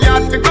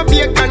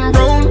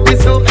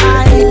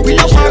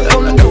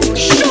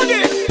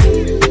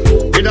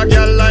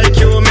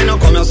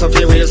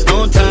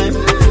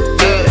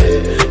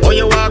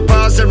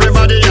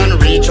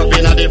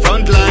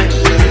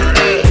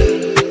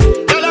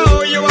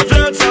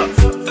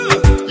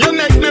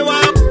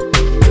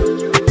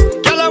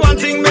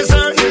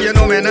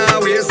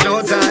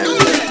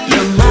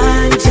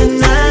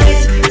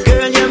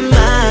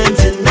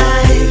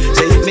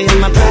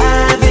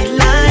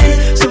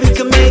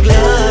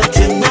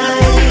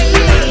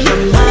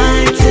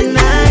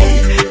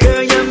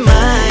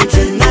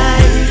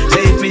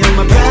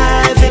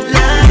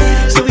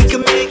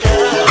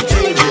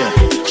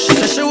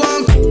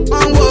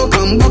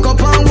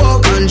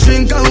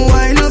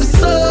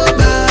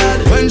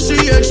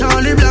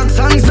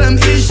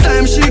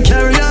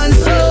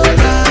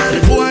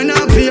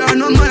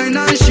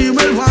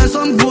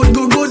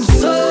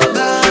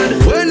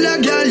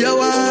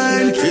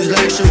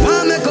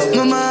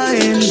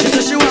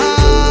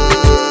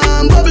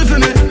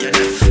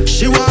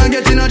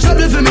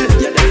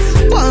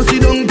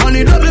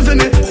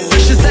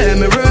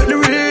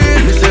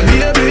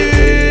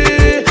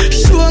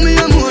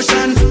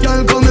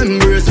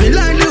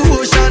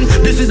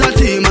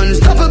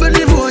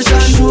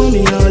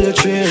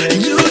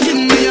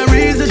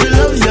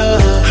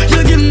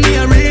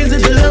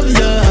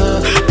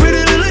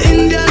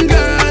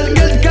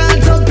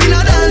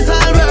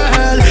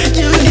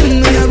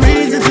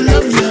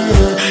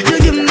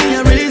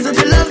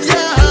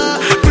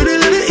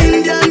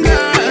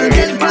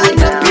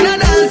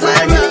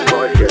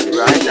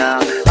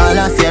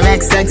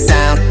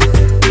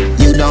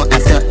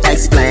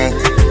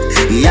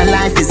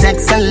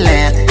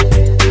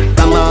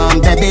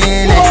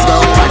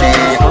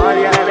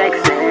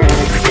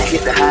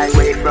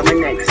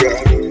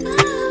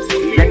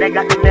 they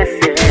got the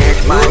message.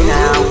 Right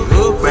now,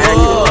 brand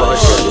new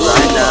portion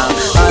right now.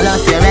 All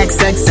of your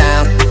XX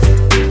sound,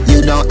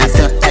 you don't have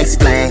to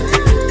explain.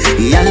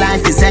 Your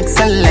life is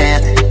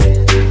excellent.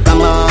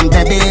 Come on,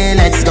 baby,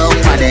 let's go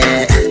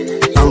party.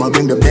 I'ma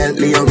bring the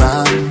Bentley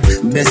around,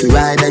 best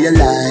ride of your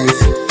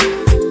life.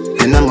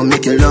 And I'ma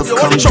make your love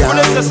come down,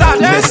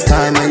 best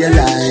time of your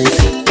life.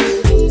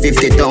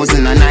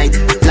 50,000 a night,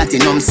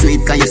 platinum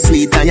sweet, cause you're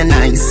sweet and you're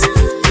nice.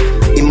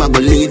 I'ma go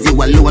leave you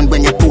alone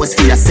when you pose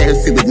for your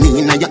selfie with me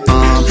in your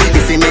arm.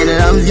 If you made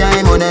love, yeah,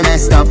 I'm on a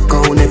messed up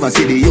cow. Never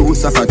see the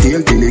use of a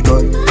tail till it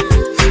gone.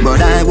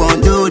 But I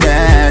won't do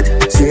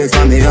that, straight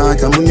from the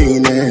heart, I'm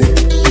mean it.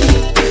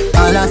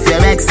 All of your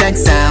XX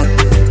sound,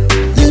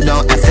 you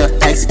don't have to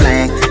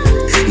explain.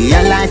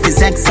 Your life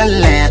is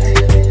excellent.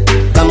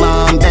 Come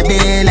on,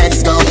 baby,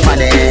 let's go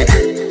party.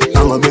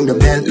 I'ma bring the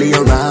Bentley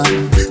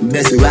around,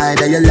 best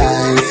ride of your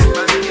life.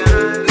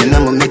 And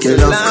I'ma make your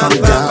love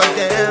come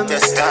down,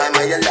 best time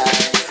of your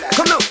life.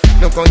 Come on.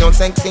 Look how you're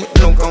sexy,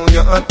 look how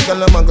you're hot.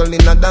 Girl, I'm a girl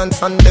in a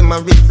dance and them a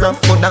rip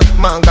rough. Coulda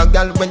manga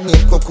girl when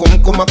name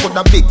come a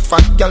coulda big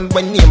fat girl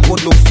when name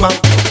good look smart.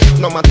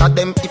 No matter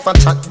them if I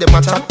chat, them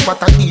a chat.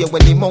 But I hear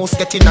when the mouse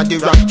get in a the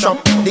rock trap.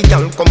 The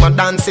girl come a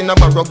dance in a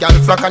barrow girl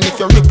flock. And if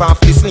you rip off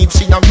the sleeve,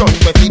 she a run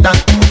with it that.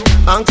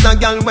 Ask a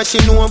girl what she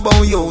know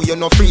about you.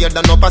 You're not afraid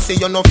of no pussy,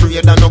 you're not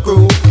afraid of no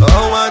crew.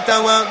 Oh, what I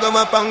want, go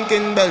my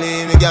pumpkin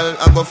belly. The girl,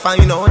 I go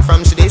find out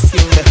from she this you.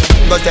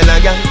 But tell a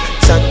girl,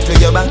 chat to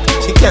your back.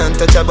 She can't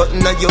touch a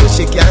button of you,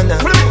 she can't.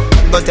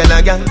 But tell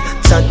a girl,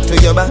 chat to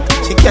your back.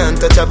 She can't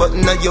touch a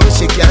button of you,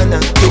 she can't.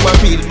 You a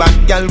real bad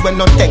girl when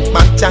no take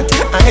back chat.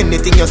 And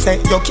anything you say,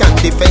 you can't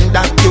defend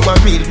that. You a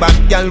real bad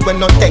girl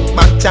when no take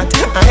back chat.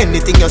 And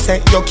anything you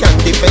say, you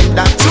can't defend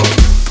that.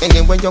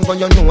 Anywhere you go,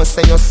 you know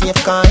say you're safe.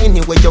 Cause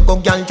anywhere you go,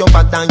 girl, you're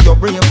bad and you're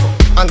brave.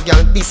 And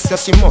girl, this year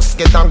she must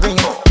get a ring.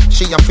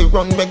 She have to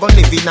run, we gon'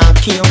 live in a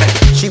cave.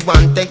 She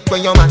want take where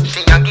your man,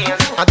 she again.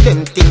 A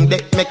them thing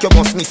that make you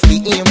must miss the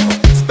aim.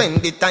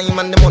 Spend the time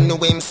and the money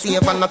we him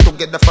save. And not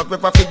together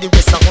forever for the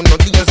rest of no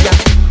days, yeah.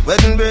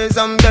 Wedding breeze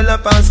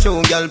umbrella pass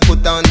through. Girl,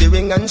 put on the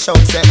ring and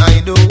shout, say I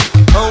do.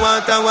 Oh,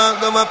 what I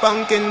want, go my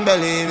pumpkin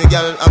belly. The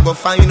girl, I go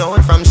find out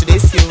from she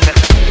this you.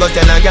 But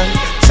tell a girl,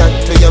 chat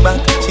to your back.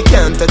 She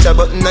can't touch a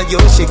button of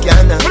you, she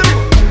can't.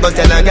 But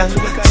tell a girl,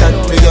 chat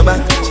to your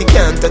back. She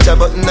can't touch a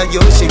button of you,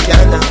 she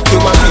can't.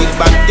 You a real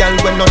bad girl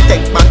when no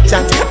take back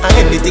chat. And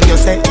anything you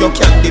say, you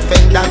can't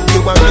defend that.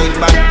 You a real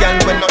bad girl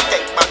when no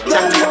take back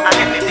chat. And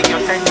anything you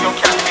say, you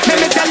can't defend that.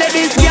 Let me tell you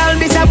this girl,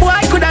 this a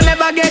boy coulda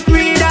never get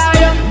rid of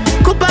you.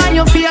 Cup on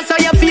your face so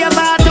your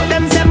favor to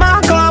them say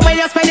Marco. When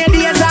you spend your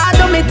days hard,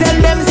 do me tell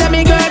them say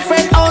me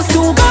girlfriend house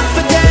too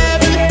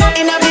comfortable.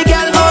 In a big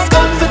girl house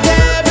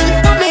comfortable.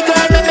 Me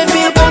girl make me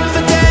feel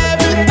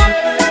comfortable.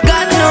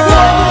 God knows.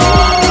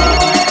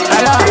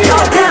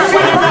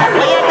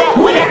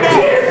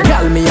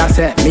 Girl,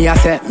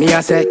 me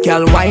a say,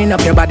 girl, wind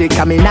up your body,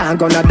 'cause me nah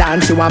gonna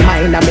dance. You a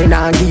mine and me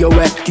nah give you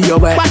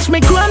wet. Watch me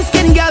chrome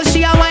skin girl,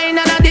 she a wine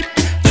and a dip.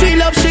 She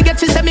love, she get,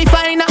 she say me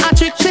fine a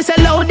trick. She say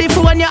loud if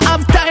when you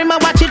have time, I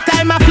watch it.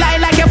 Time I fly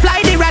like you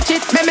fly the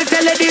ratchet. Let me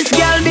tell you this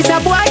girl, this a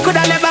boy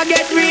coulda never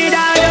get rid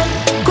of you.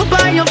 Cup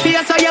on your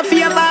face so your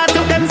favor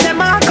to them say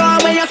Marco.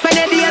 When you spend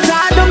your days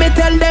hard, do me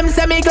tell them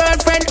say me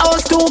girlfriend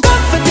house too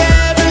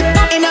comfortable.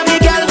 In a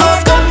big girl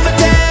house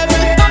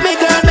comfortable. Me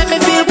girl make me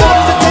feel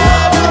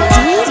comfortable.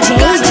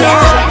 DJ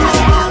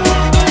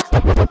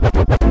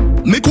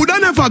Me coulda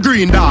never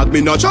green dog,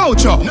 me no chow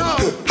chow.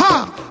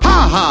 Ha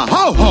ha ha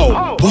ho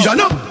ho. Who ya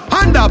know?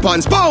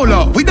 Underpants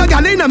polo. With the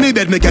gal inna me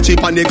bed, me catch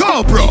it on the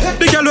GoPro.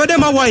 The gal with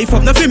them a wife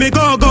up, no fi me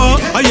go.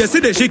 And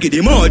yesterday she give the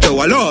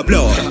mojo a low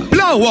blow.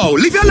 Blow wow,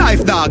 live your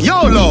life dog,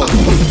 YOLO.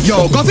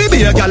 Yo, go fi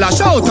be a gal a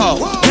shout out.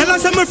 Tell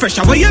us I'm fresh,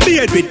 how you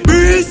beard with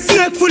breeze.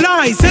 Neck full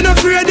ice, and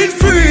afraid it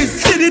freeze.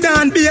 Steady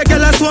down, be a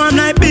gal a swarm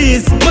like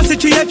bees. Must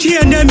it tree a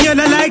chain, them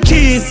yellow like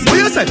cheese. What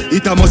you say?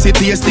 It a must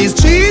taste this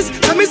cheese.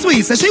 Tell me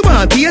sweet, say she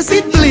want taste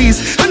it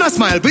please. And I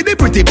smile with the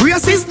pretty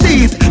braces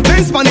teeth.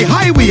 Benz on the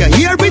highway,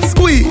 hear it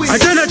squeeze. I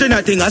tell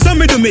thing, I saw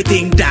me do me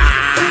thing, dog.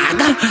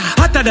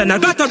 Hotter than a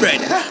gutter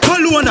bread.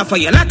 Call one for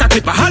you like a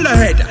clip, a holler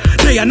head.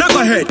 They are not go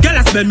head, girl,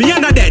 I smell me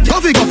and a dead.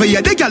 Coffee, yeah,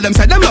 they girl them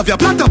say them love your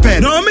platter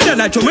pen. No, me don't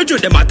like to me do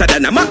them hotter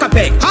than a maca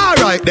peg.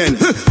 Alright then,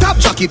 top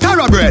jockey,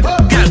 Tara bread.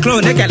 Girl,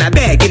 clone a girl a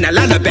bag in a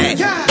lullaby.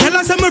 Tell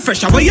us I'm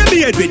fresh, how you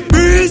beard with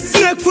breeze.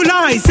 Neck full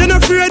ice, and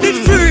afraid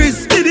it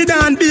freeze. Did it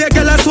down, be a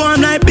girl a swarm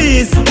like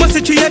bees. Must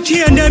it tree a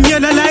chain, them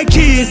yellow like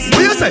cheese.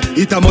 What you say?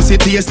 It a must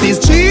taste this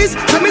cheese.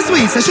 Tell me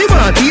sweet, say she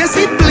want taste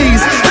it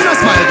please. And I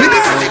smile with the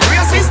pretty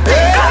braces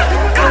teeth.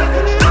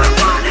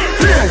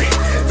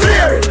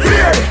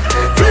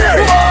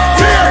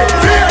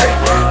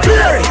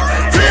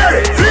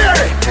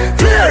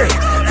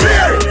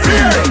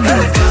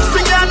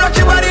 Swing and rock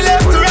your body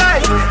left to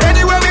right.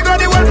 Anywhere we go,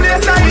 the whole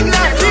place I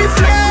ignite.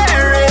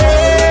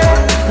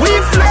 We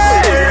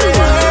flaring.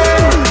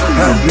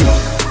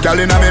 Girl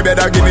inna me bed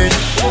a give me.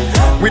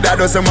 With a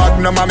dozen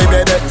magnum on me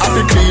bed. I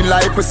feel clean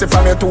like pussy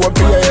from your toe up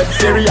to your head.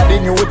 Theory of the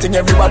new thing,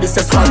 everybody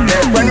says swag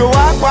neck. When we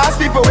walk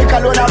past people, we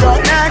call on a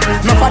rock neck.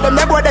 No for them,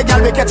 they boy, the girl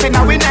we catching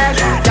a we neck.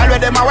 Girl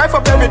with them, my wife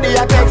up every day,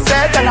 I take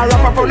set. And I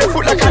wrap up on the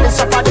foot like I just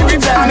shop at the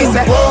revenge. And me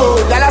say, whoa,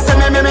 y'all say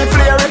me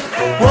flare it.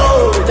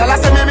 Whoa, y'all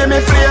say me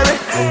flare it.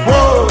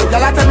 Whoa,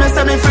 y'all tell me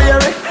say me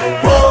flare it.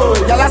 Whoa,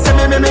 y'all say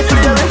me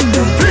flare it.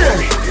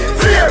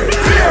 Flare it,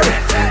 flare it,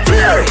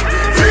 flare it,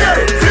 flare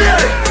it, flare it, flare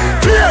it,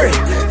 flare it,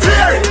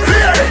 flare it,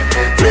 flare it,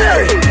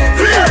 flare it,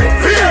 flare it,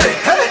 flare it.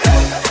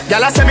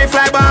 Y'all say me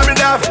fly bubble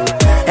dove.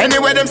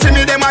 Anyway them see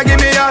me, them a give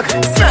me hug.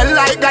 Smell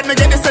like that, me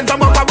get the scent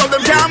from up above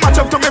them. Can't match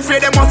up to me free,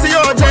 them must see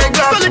OJ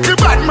Glock. So little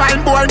bad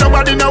mind boy,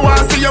 nobody no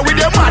want see you. With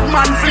your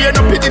madman flare,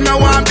 no pity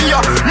no want be you.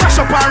 Mash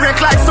up and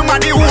wreck like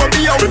somebody who will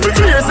be you.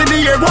 Flares in the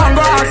air, go and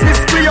go ask me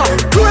clear.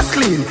 Clothes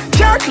clean,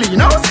 car clean,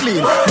 house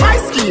clean. My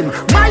scheme,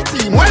 my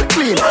team, well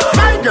clean.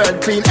 My girl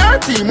clean, her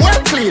team,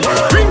 well clean.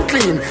 Ring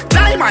clean,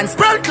 diamonds,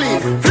 pearl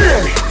clean.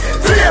 Flare,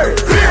 flare,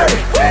 flare,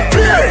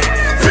 flare,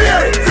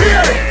 flare,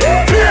 flare,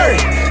 flare,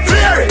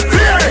 flare,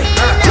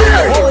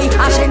 flare. Oi,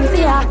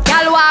 Ashensia,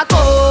 y'all walk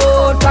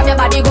out from your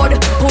body good.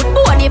 Put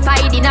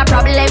bonafide in a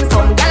problem.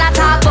 Some y'all a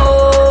talk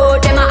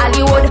about them a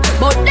Hollywood,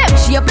 but them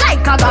shape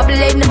like a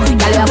goblin.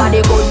 Y'all your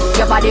body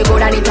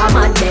good and it's a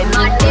mad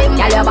them.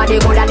 Y'all your body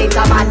good and it's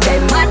a mad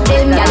them.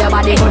 Y'all your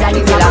body good and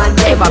it's a mad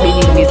them. Ever been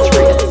in this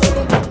race?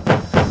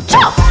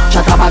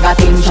 Chatta baga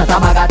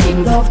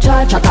ting, love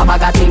chat. Chatta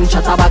baga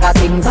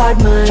ting, bad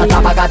mind.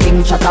 Chatta baga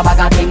ting,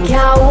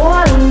 can't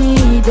hold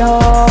me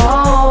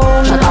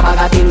down. Chatta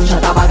baga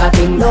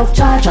ting, love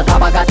chat. Chatta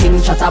baga ting,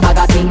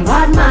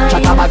 bad mind.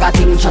 Chatta baga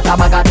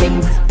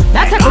ting.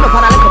 That's a cool up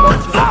on a little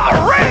bus.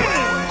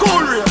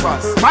 Cool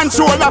ravers, man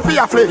shoulder for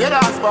your flick. Yeah,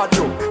 that's bad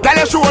too. Girl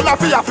your shoulder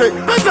for your flick.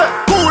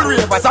 Cool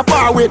ravers a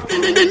power with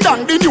ding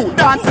dong the new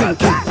dancing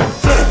king.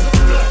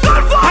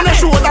 Man your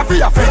shoulder for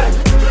your flick.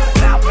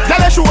 Girl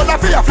your shoulder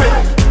for your flick.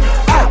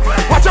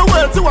 Watch your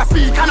words to a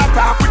speak and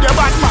attack with your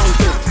bad mouth.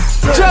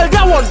 Tell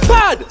that was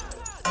bad.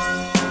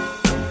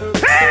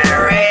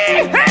 Harry,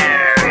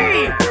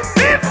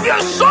 if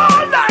your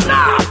shoulder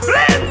not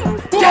fling,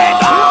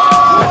 get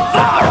off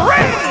the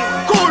ring.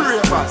 Cool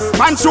ravers,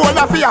 man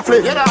shoulder for your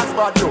flick. Yeah, that's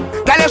bad too.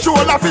 Girl your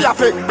shoulder for your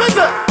flick.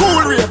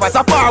 Cool ravers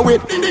a power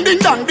with ding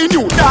dong the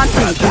new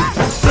dancing king.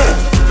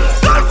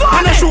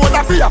 Man your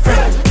shoulder for your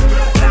flick.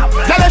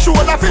 Girl your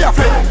shoulder for your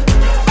flick.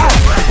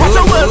 Watch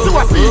your words to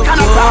a speak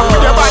and attack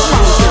with your bad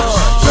mouth.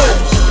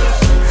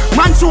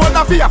 Man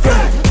shoulder for your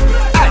friend.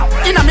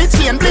 Inna me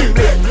chain bling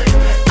bling.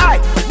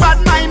 Bad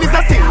mind is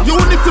a sin.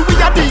 Unity we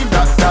a deal.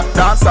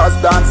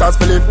 Dancers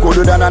feel live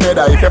gooder than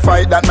another. If you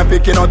fight that, me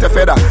picking out a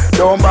feather.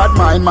 Don't bad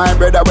mind my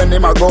brother when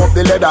him a go up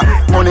the ladder.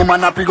 Money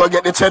man up, he go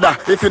get the cheddar.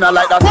 If you not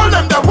like that, hold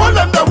them there, hold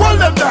them there, hold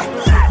them there.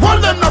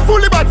 Hold them there,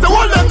 fully bad, so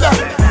hold them there.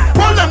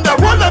 Hold them there,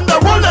 hold them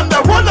there, hold them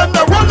there, hold them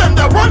there, hold them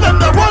there, hold them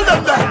there, hold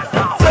them there.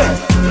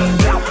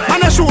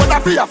 Man a shoulder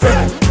for your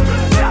friend.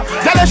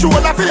 Tell a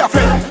shoulder for your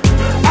friend.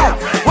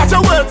 Watch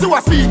your words to a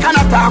speak and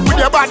attack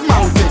with your bad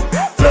mouth.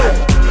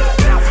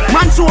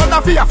 Man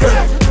shoulder for your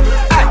friend.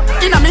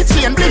 Inna me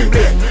chain bling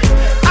bling.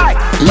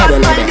 Bad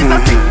mind is a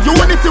thing.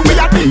 Unity we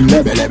a thing.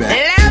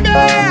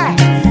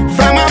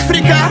 From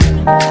Africa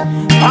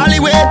all the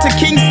way to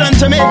Kingston,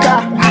 Jamaica.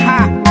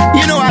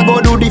 You know I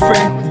go do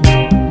different.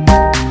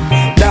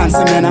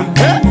 Dancing man,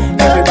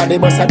 everybody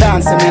bust a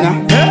dancing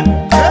man.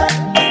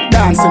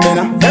 Dancing man,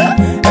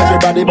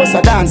 everybody bust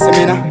a dancing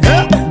man.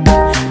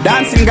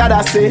 Dancing God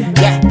I say,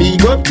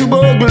 big up to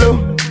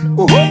Boglo.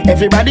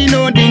 Everybody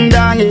know ding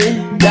dong,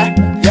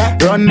 yeah.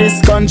 Run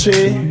this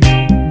country.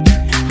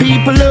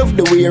 People love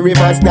the way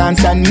rivers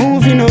dance and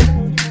move, you know.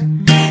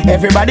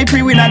 Everybody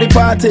pre-win at the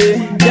party,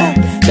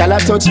 y'all a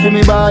touch for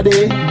me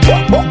body.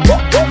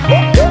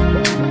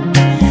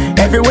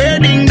 Everywhere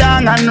ding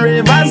dong and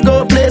ravers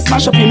go, play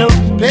smash up, you know.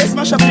 Play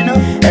smash up, you know.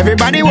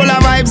 Everybody will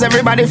have vibes,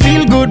 everybody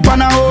feel good,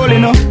 pan a hole, you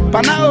know.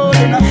 Pan a hole,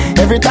 you know.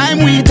 Every time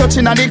we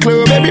touching at the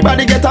club,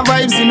 everybody get a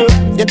vibes, you know.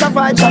 Get a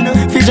vibes, you know.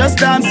 Fi just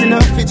dance, you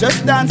know. Fi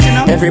just dance, you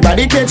know.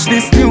 Everybody catch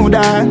this new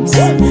dance.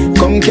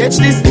 Come catch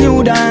this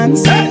new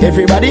dance.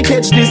 Everybody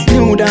catch this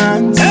new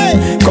dance.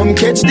 Come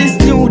catch this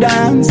new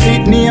dance.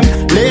 It name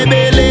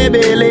Lebe,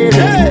 Lebe,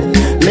 Lebe.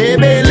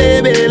 Lebe,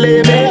 Lebe,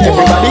 Lebe.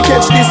 Everybody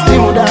catch this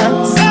new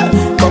dance.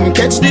 Come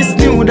catch this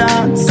new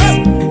dance.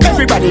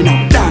 Everybody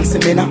now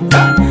dancing me now.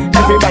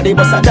 Everybody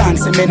bust a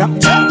dancing me now.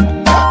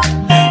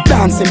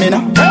 Dancing me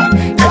now.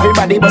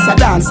 Everybody bust a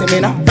dancing me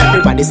now.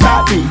 Everybody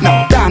start beat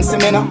now. Dancing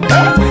me now.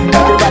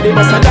 Everybody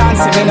bust a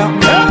dancing me now.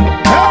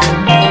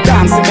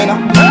 Dancing me now.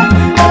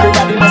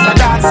 Everybody bust a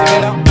dancing me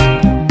now.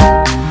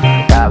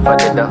 Die for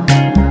the dough.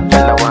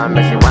 Tell her one,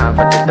 but she want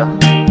for the dough.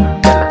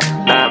 Tell her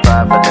not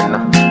five for the no.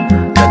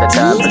 Tell her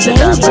die for the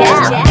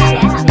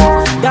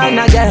dough.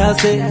 Ghana girl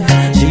say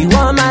she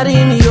want marry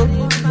me yo.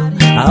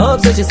 I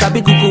hope so she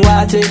sabi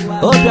kukuwache.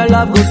 Hope your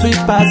love go sweet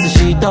past the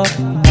sheet up.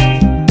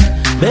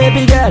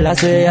 Baby girl, I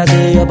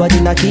say your body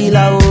na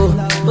killer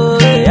oh. Oh,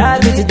 yeah, I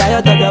get it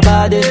tired of your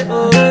body.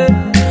 Oh,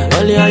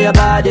 only on your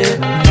body.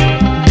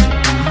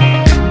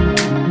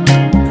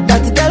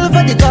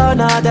 the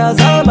corner, there's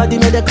somebody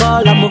made a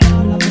call. I'm up.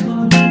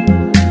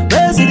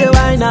 Where see the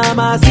wine, I'm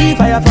a see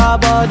fire for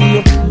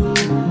body.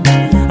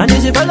 And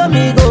if you follow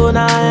me, go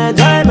now,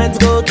 enjoyment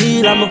go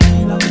kill. I'm up.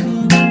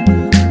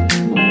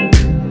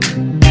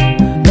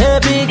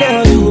 Baby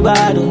girl, you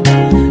bad.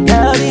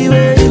 Girl, the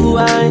way you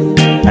whine,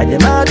 I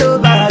demand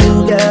over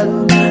you, girl.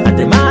 I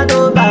demand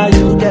over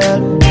you, girl.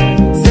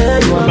 Say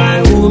you are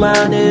my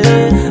woman,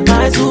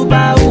 my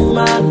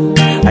superwoman.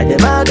 I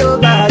demand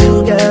over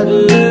you, girl.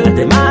 I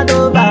demand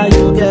over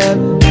you, girl.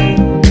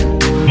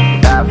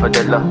 Die for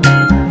the love.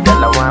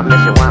 Girl, I want me,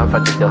 she want for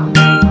the dough.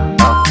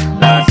 Oh,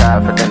 die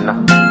side for the no.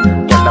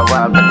 Girl, I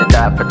want for the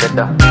die for the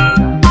dough.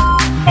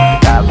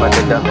 Die for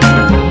the dough.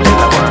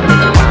 Girl, I want me,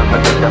 she want for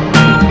the dough.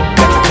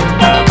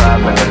 Die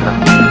for the no.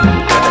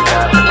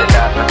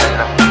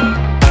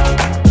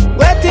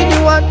 Waiting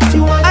you want,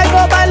 I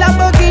go buy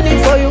Lamborghini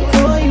for you.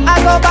 I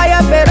go buy a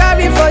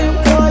Ferrari for you.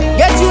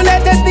 Get you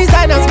latest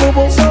designers, boo.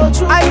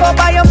 I go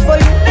buy them for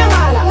you.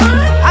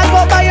 I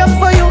go buy them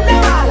for you.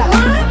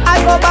 I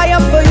go buy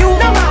them for you.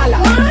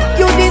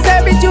 You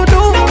deserve it, you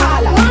do.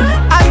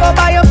 I go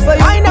buy them for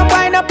you.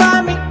 Wine up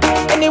on me.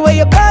 Anyway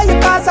you go, you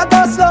pass, I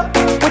go slow.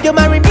 Would you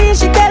marry me?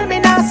 She tell me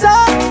now so.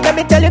 Let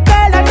me tell you,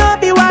 girl, I know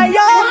be why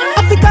yo.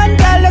 African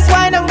girl, let's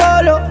wine and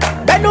go low.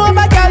 Bend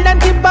over, girl, then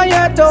tip on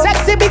your toe.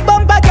 Sexy big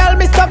bumper, girl,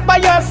 me stuck by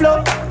your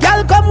flow.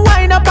 Girl, come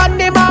wine up on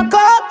the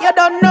marco. You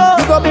don't know.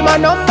 You gon' be my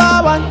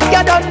number one.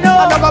 You don't know.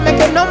 I'm not gonna make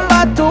you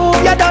number two.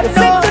 You don't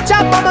know. Fit to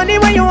chop my money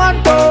when you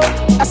want to.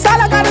 That's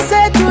all I gotta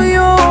say to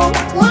you.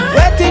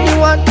 Waiting you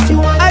want.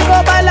 I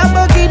go buy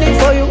Lamborghini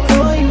for you.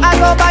 I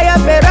go buy a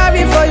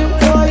Ferrari for you.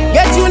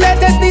 Get you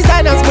latest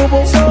designers, boo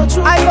boo.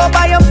 I go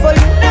buy them for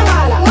you.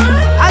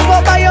 I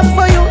go buy them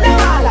for you.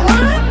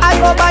 I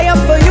go buy them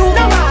for you.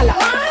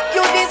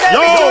 You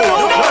deserve it.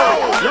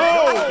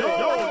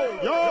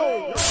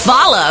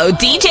 Follow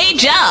DJ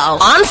Joe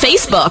on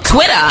Facebook,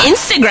 Twitter,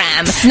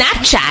 Instagram,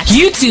 Snapchat,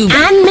 YouTube,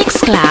 and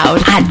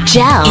Mixcloud at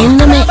Gel in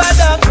the Mix.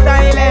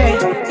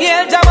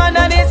 Yeah, Jaman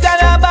and it's a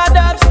rubber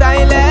dub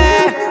style.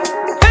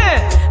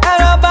 A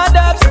rubber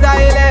dub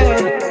style.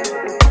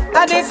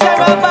 And it's a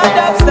rubber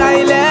dub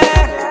style.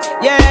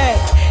 Yeah.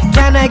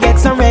 Can I get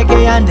some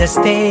reggae on the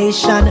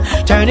station?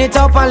 Turn it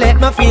up and let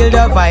me feel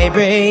the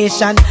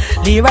vibration.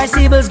 Leroy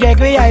Sibbles,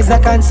 Gregory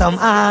Isaac and some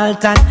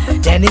Alton,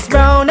 Dennis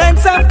Brown and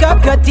some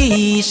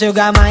Cockatee,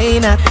 Sugar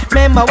Minor.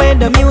 Remember when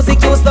the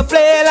music used to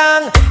play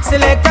long?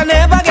 Selector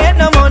never get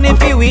no money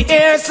for we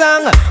hear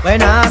song.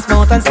 When Ass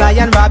Mountain, Sly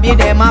and Robbie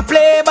them a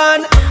play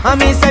band, I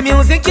miss the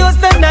music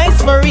used to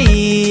nice for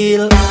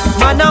real.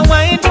 Man a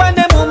wine for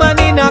them woman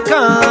in a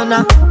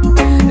corner.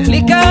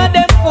 Lick at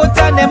them foot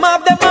and them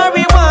have the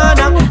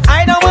marijuana.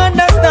 I don't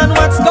understand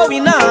what's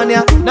going on,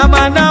 yeah. No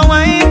man a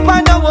wine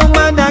for the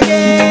woman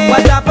again.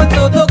 What happened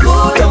to the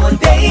good old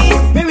days?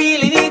 We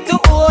really need to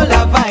hold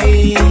a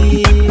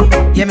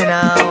vibe. Yeah, me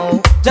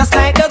now. Just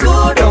like the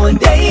good old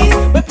days,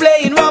 we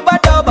playing rubber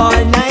dub all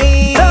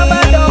night.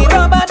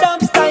 Rubber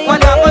dub style.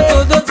 What happened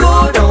to the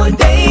good old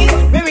days?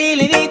 We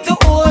really need to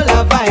hold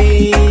a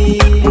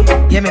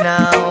vibe. Yeah, me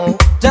now.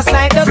 Just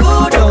like the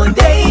good old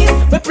days,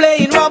 we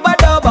playing rubber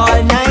dub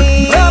all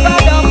night.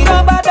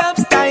 Rubber dub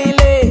style.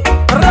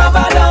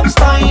 Rubber dub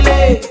style.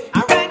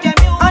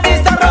 And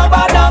it's a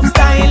rubber dub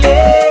style.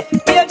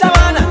 Yeah,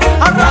 Jaman,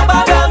 a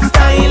rubber dub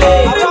style.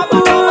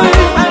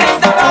 And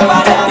it's a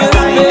rubber dub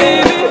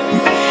style.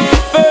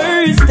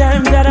 First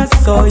time that I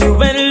saw you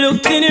and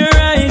looked in your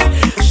eyes,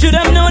 should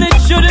have known it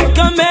shouldn't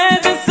come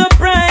as a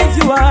surprise.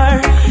 You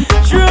are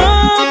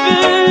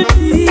trouble,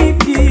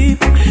 deep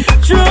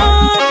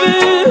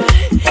trouble.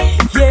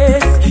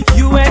 Yes,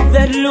 you had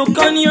that look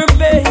on your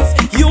face.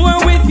 You were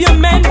with your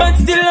man but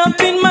still up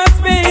in my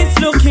space,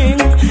 looking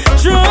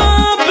trouble.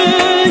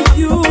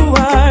 You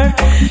are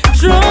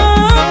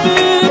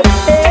trouble.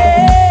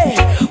 Hey,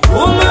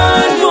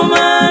 woman,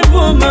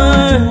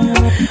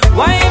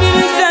 why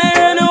didn't I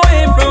run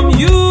away from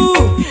you?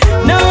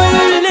 Now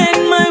I'll let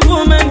my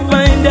woman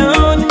find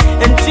out,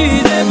 and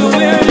she's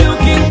everywhere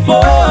looking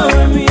for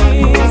me.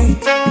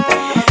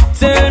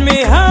 Tell me,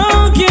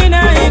 how can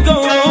I go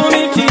home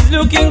if she's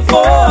looking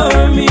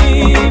for me,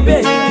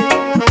 baby?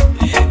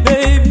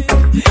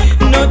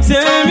 No,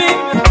 tell me,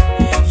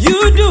 you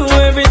do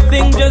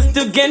everything just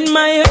to get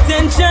my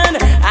attention.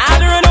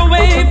 I'd run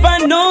away if I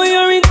know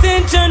your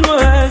intention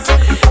was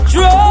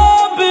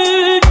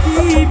trouble,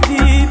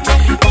 deep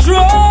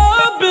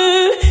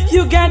trouble.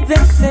 You got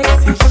that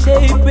sexy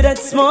shape with that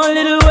small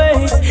little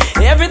waist,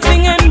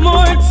 everything and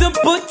more to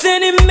put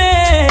any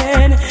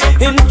man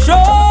in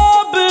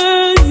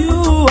trouble.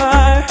 You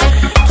are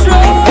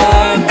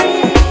trouble.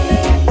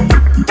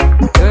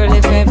 Girl,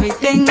 if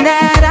everything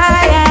that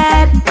I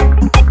had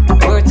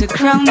were to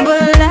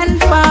crumble and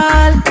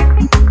fall,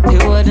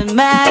 it wouldn't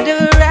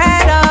matter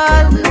at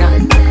all.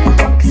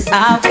 'Cause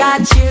I've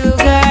got you,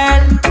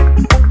 girl.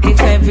 If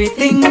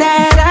everything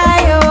that I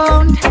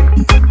owned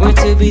were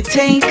to be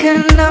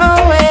taken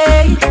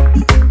away,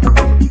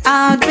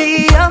 I'd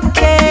be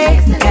okay.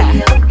 Yeah.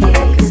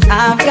 'Cause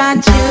I've got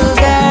you,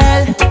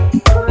 girl.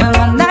 When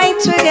my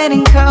nights were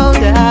getting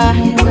colder,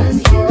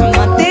 when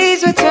my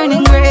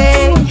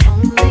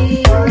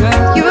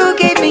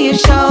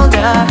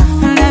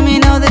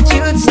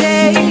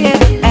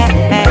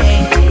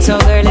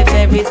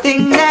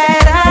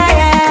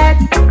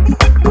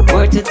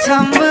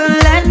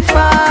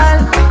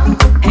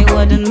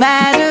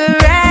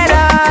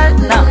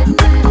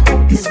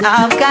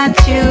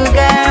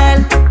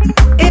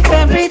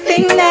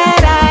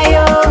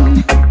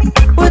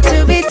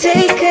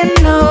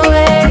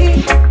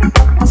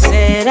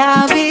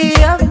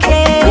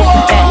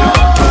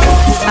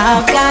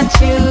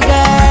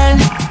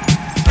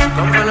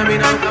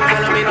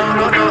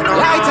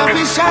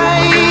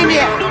line,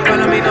 yeah.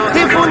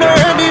 If you not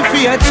ready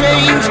for a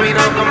change,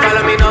 come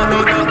follow me now, no.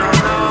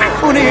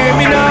 You hear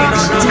me now?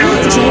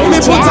 Me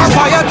put a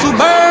fire to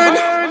burn.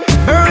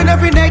 Burn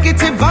every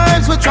negative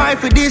vibes. We try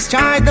to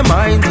discharge the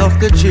minds of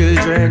the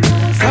children.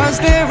 Cause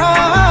their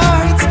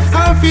hearts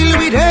are filled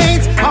with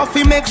hate. How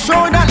we make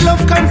sure that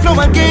love can flow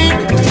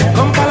again.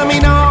 Come follow me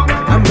now,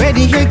 I'm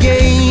ready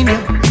again.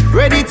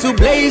 Ready to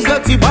blaze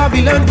dirty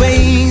Babylon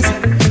ways.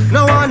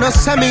 No one no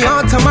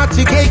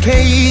semi-automatic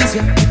AKs.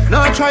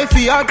 Now try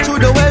to add to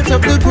the wealth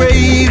of the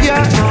grave,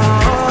 yeah.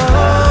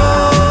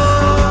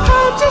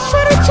 I'm just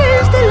trying to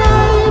change the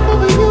life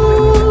of you.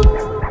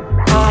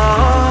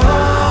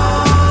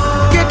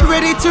 Get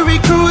ready to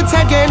recruit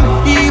again.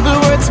 Evil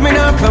words may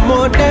not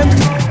promote them.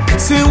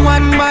 See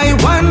one by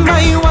one,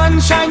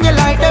 shine your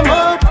light them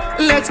up.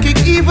 Let's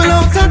kick evil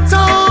out of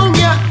town,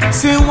 yeah.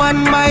 See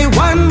one by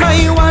one,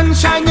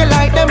 shine your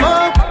light them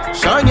up.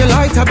 Shine your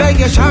light, I beg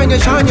you, shine your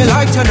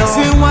light, you know.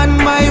 See one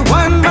by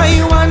one,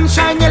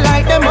 shine your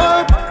light them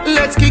up.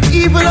 Let's kick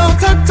evil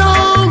out of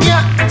town,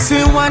 yeah.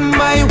 See one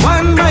by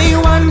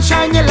one,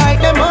 shine your light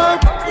them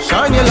up.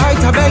 Shine your light,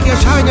 I beg you,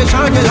 shine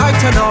your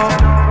light, you know.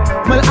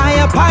 Well, I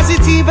am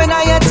positive and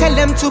I tell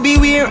them to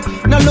beware.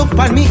 Now look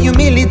on me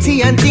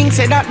humility and things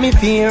say that me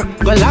fear.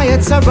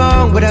 Goliaths are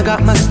wrong, but I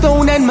got my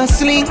stone and my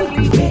sling.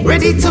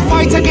 Ready to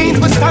fight against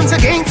what stands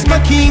against my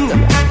king.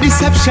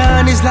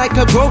 Deception is like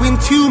a growing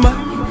tumor.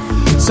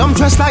 Some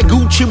dress like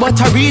Gucci, but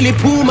I really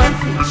Puma.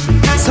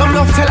 Some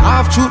love tell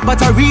half truth,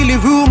 but I really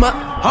rumor.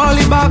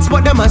 Holly box,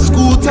 but them a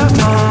scooter.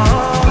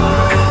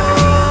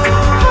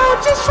 I'm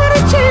just trying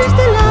to change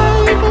the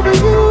life of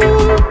you.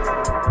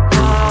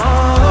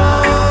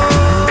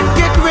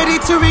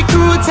 To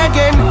recruit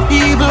again,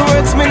 evil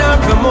words may not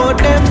promote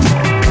them.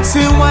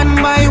 See one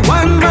by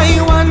one,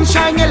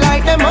 shine your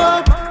light them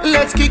up.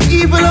 Let's kick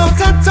evil out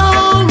of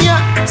town,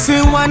 yeah.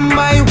 See one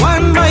by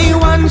one,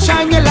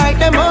 shine your light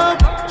them up.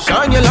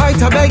 Shine your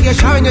light, I beg you,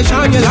 shine your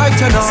light,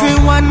 you know. See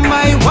one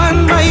by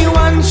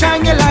one,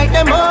 shine your light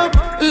them up.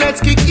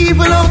 Let's kick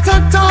evil out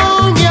of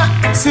town, yeah.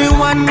 See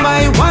one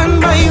by one,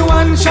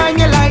 shine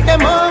your light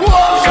them up.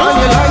 Shine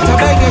your light, I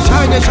beg you,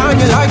 shine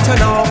your light, you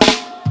know.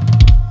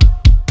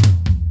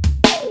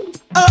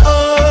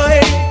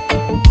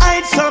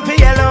 It's up a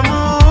yellow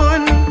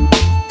moon.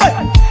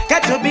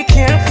 Got to be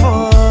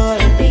careful.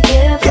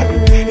 Yeah,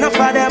 no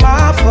for them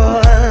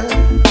awful.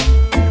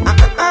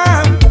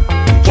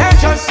 Can't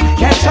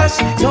trust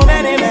too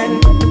many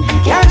men.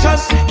 Can't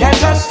trust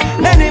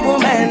many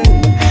women.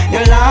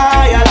 Your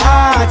loyal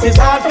heart is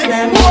hard for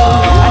them.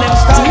 And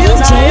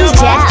them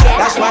stop.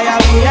 That's why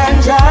I'm me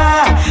and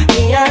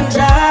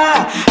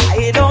Jah.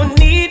 I don't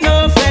need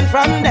no friend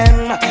from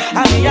them.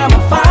 I'm a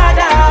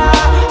father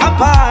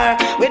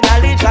apart with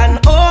knowledge and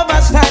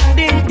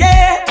overstanding.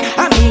 Yeah,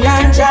 I'm me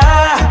and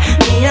Jah.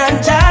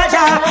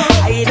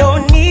 I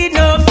don't need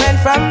no friend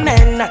from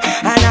men, and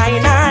I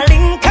nah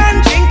link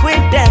and drink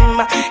with them.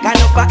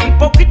 Kind of a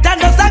hypocrite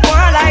and does a go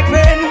on like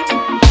rain.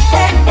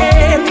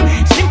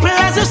 Simple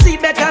as you see,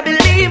 better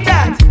believe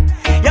that.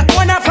 You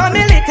own a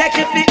family, take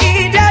you for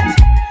idiot.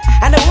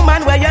 And the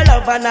woman where you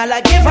love and all,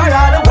 I give her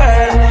all the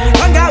world.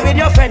 Hang out with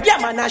your friend, yeah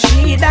man, I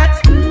she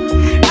that.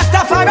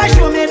 Rastafari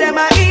show me them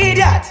a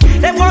idiot.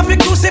 Them want to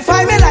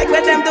crucify me like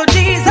when them do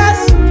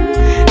Jesus.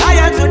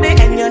 Higher to the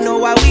end, you know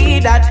what we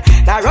that.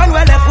 Now run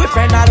well left with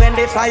friend, and when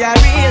they fire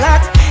real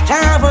hot.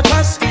 Can't have a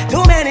trust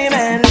too many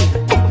men.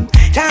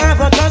 Can't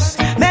have a trust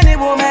many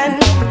women.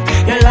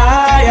 Your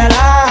loyal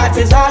heart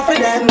is hard for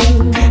them,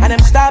 and them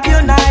stab you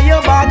now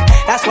your back.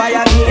 That's why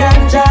I'm me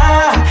and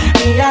Jah.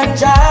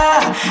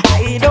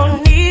 I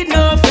don't need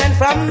no friend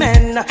from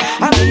men.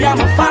 I'm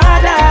a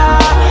father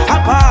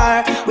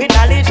apart with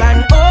knowledge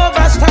and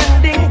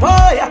overstanding.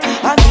 Boy,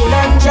 I'm me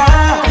and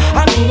Jah.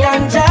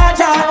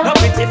 No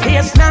pretty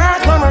face now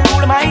come and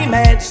rule my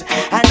meds,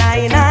 and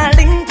I nah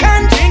link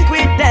and drink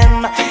with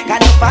them. Got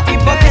no for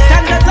hypocrite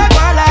and that's a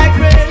go like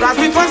rain. Cause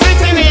it was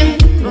written in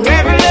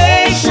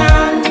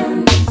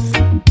Revelation.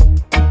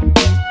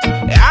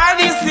 All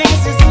these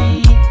things you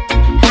see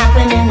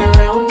happening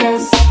around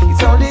us,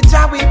 it's only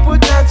Jah we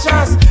put our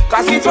trust.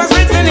 Cause it was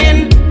written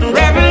in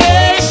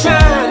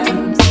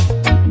Revelation.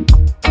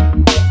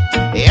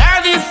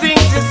 All these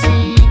things you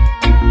see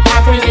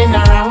happening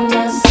around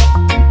us,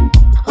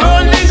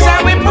 only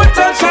Jah we put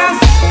our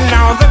trust.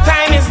 Now the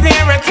time is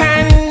near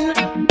again.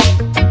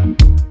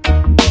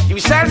 You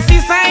shall see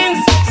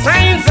signs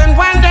and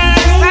wonders,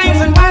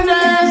 signs and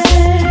wonders.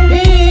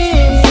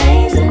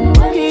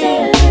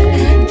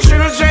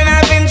 Children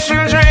having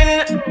children,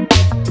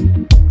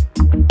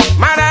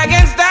 mother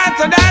against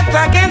daughter,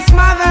 daughter against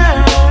mother.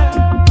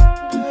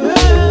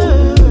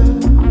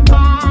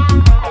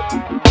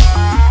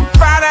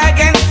 Father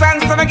against son,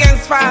 son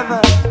against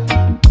father.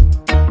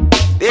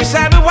 There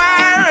shall be war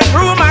and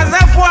rumors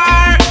of war.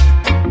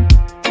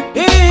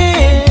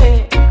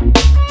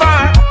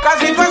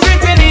 Cause it was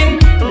written in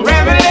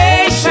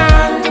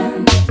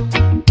Revelation.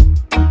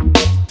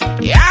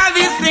 All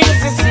these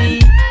things you see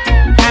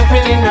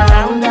happening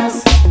around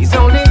us, it's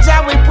only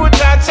Jah we put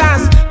our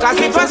chance. Cause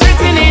it was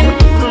written in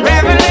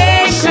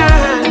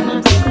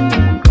Revelation.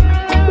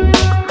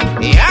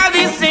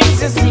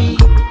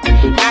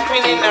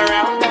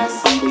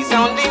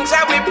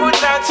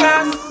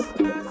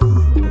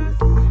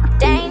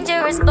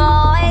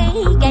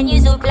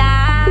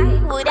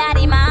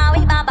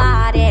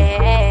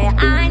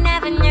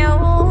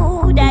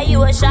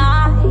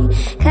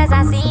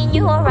 I seen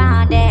you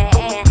around there.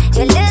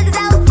 You look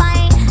so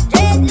fine,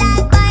 dress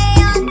like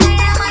fire, kind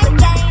of my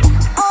kind.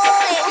 Oh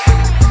yeah,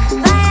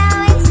 fire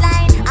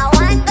waistline. I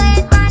want go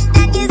in front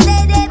and you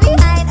stay there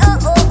behind. Oh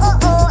oh oh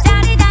oh.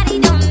 Daddy daddy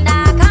dum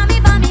da, call me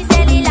for me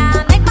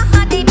cellular, make my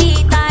heart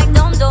beat like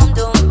dum dum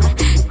dum.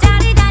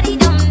 Daddy daddy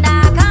dum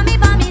da, call me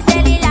for me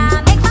cellular,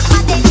 make my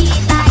heart beat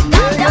like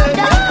dum dum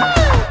dum.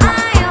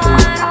 I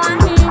want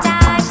one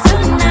touch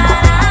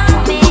tonight.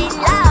 I'm in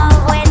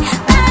love with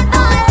bad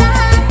boys.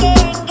 I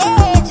can't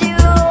get you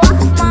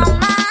off my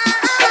mind.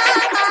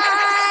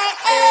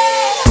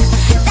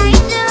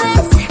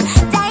 Dangerous,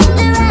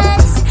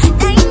 dangerous,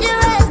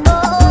 dangerous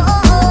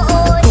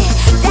boy.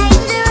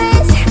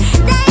 Dangerous,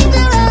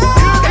 dangerous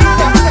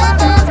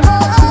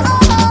boy.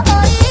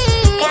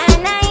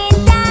 Can I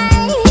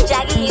indulge?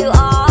 I give you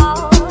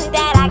all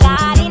that I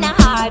got in a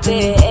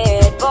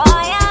heartbeat.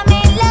 Boy, I'm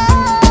in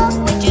love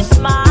with your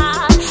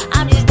smile.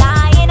 I'm just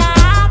dying to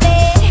have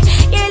it.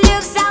 You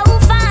look so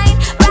fine,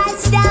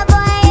 Rasta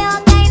boy,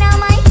 you're kind of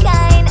my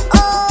kind.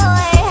 Oh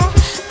yeah,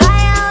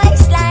 fire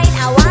waistline.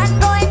 I want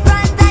go in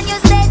front and you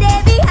stay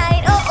there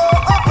behind. Oh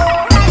oh oh oh.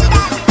 Daddy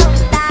daddy dum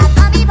da,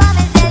 call me for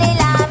me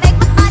cellular, make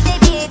my heart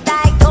beat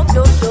like dum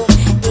dum dum.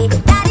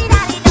 Daddy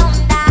daddy dum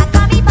da,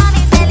 call me for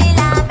me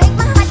cellular, make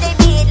my heart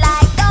beat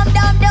like dum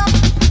dum dum.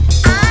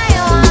 I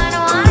want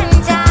one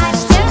touch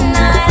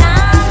tonight.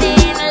 I'm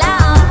in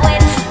love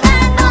with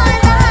bad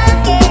boys. I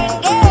can't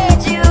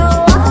get you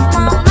off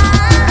my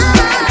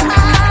mind.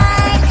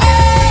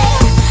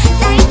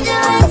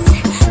 Dangerous,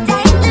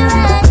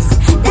 dangerous,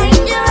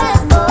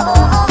 dangerous boy.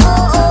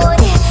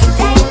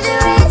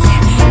 Dangerous,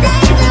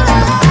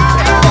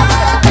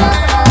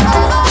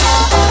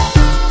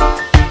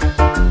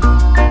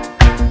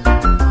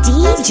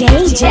 DJ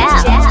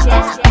Gel.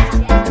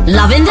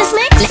 Loving this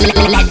mix?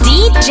 Let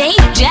DJ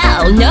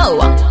Gel know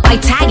by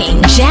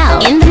tagging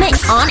Gel in the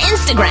mix on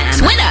Instagram,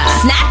 Twitter,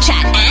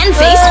 Snapchat, and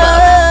Facebook.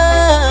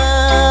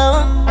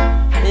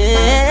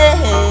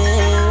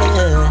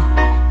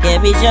 Yeah,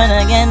 be John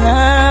again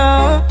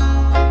now.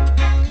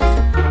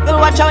 Well,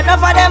 watch out now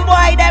for them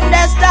boy, them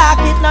they stock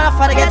it. Now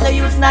for get the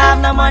youth now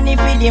have no money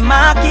for the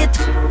market.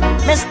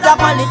 Mr.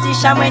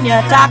 Politician, when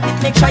you talk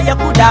it, make sure you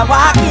coulda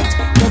walk it.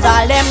 Cause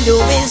all them do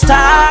is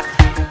talk.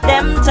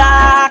 Them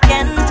talk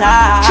and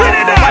talk.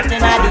 What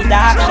in the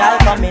dark shall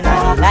come in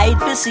the light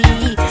to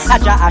see. I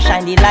try to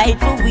shine the light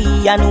for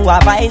we, and who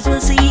our eyes will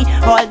see.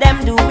 All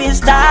them do is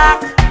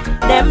talk.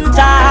 Them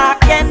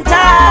talk and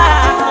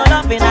talk. No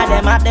loving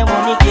at them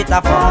only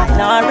cater for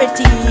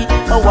minority.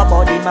 Oh,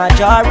 about the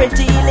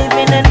majority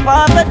living in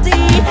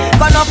poverty?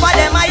 Cause enough of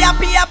them are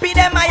happy,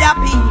 them are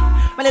happy.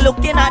 When they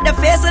looking at the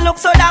face, they look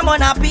so damn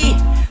unhappy.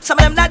 Some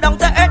of them not down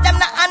to earth, them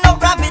not have no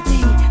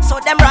gravity. So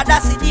them rather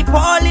see the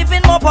poor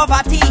living more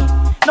poverty.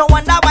 No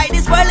wonder why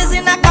this world is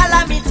in a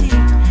calamity.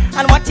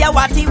 And what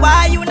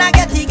why you not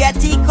getty?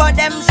 Cause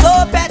them so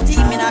petty.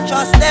 Me not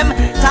trust them.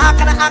 Talk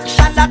and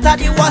action, that are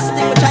the worst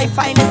thing, which I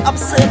find is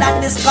absurd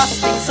and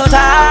disgusting. So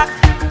talk,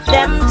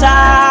 them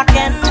talk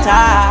and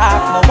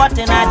talk. But what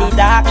in the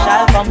dark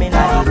shall come in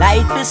the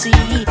light to see.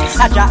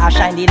 I try to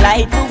shine the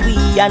light for we,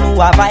 and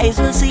who our eyes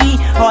will see.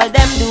 All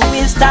them do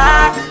is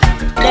talk.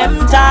 Them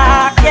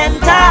talk and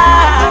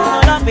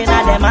talk. No loving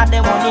at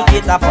them only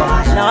cater for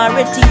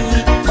minority.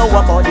 Oh,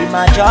 about the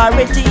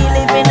majority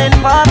living in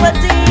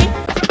poverty?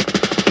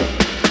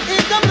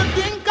 Here come the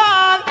thing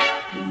called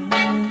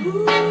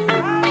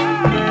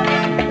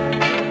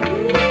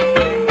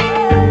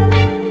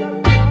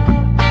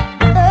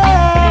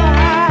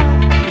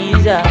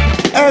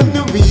Help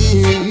the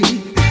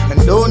weak and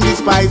don't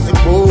despise the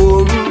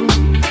poor.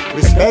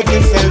 Respect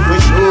yourself for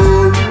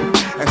sure.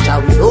 And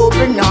shall we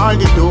open all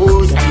the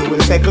doors and you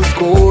will settle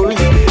scores.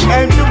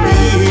 Help the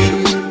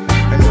weak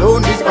and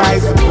don't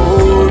despise the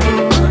poor.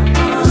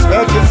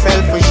 Respect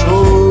yourself for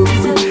sure.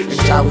 And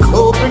shall we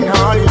open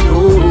all the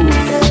doors.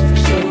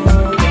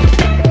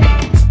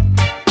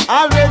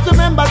 Always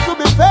remember to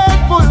be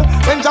faithful.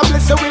 When God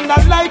bless you in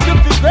that life, you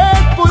be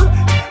grateful.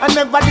 And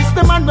never diss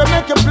the man will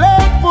make you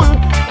playful.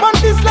 But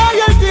this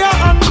loyalty are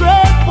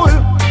ungrateful.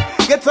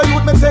 Get so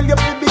youth me tell you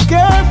to be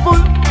careful.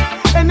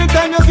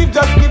 Anytime you give,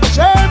 just give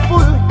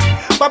cheerful.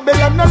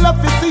 Babylon no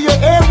love to see you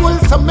able.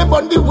 So me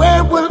burn the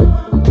werewolf.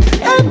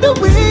 Help the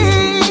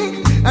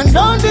weak and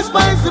don't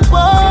despise the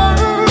poor.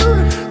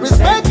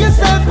 Respect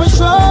yourself for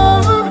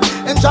sure.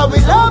 And shall we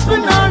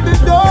open all the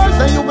doors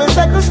and you will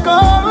set the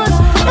scores.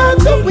 Help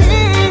the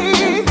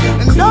weak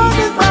and don't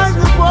despise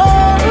the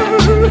poor.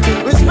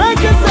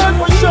 Respect yourself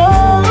for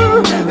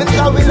sure. And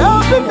shall we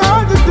open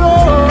all the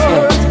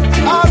doors.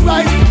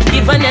 Alright.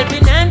 Give an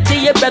helping hand to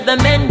your brother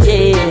man,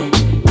 yeah.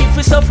 If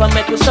we suffer,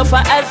 make we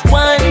suffer as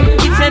one.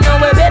 If you know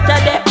we better,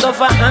 they go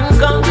for and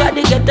conquer.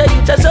 They get the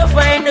youth to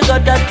suffer in the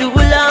gutter too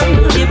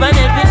long. Give an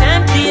helping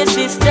hand to your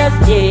sisters,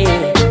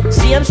 yeah.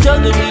 See them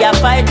struggle, we are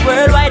fight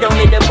worldwide.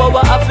 Only the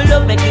power of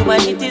love make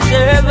humanity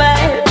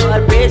survive.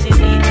 All praises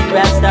be to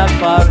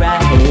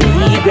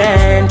Rastafari. He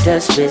grant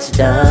us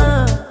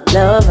wisdom,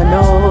 love and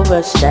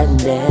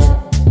understanding.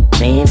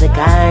 May the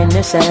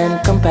kindness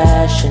and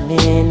compassion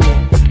in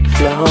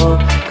overflow.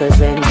 Cause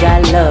when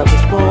your love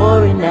is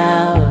pouring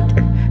out,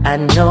 I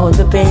know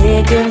the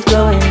pagan's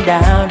going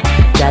down.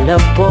 Your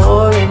love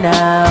pouring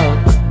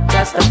out,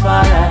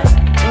 Rastafari.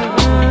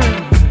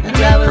 And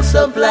I will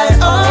supply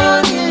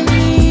all you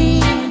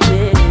need,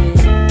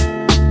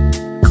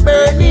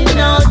 burning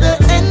out the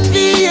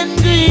envy and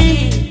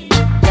greed.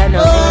 Oh,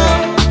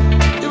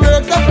 the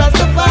works of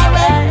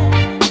Rastafari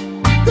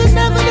could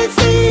never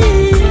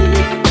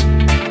deceive.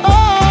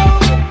 Oh,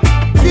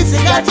 this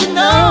you got to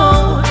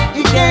know,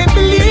 you can't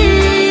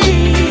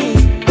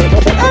believe.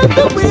 And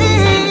the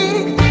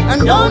weak,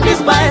 and don't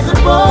despise the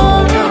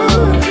poor.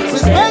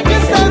 Respect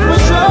yourself for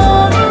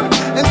sure.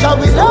 And so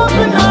we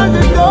open all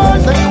the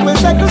doors, so you will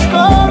set the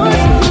scores.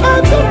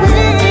 And the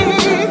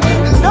weak,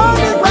 and don't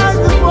despise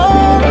the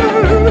poor.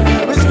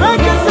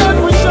 Respect yourself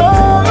for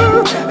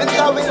sure. And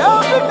so we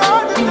open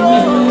all the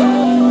doors.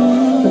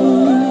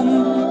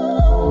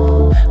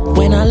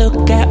 When I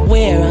look at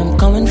where I'm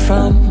coming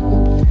from,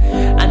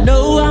 I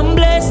know I'm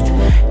blessed,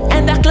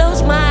 and I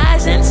close my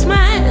eyes and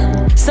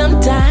smile.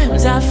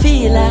 Sometimes I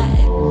feel like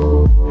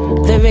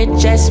the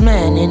richest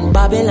man in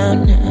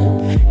Babylon,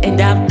 and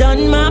I've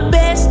done my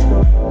best,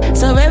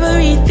 so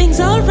everything's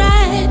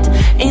alright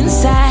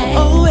inside.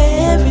 Oh,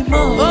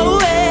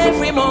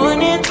 every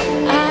morning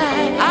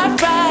I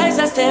rise,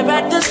 I stare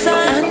at the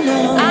sun.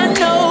 I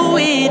know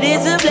it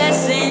is a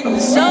blessing.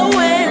 So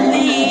when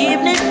the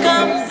evening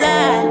comes, I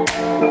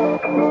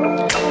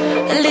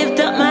lift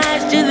up my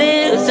eyes to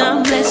this,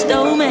 I'm blessed,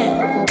 oh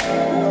man.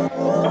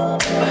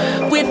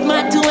 With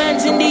my two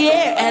hands in the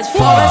air as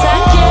far as I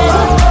can.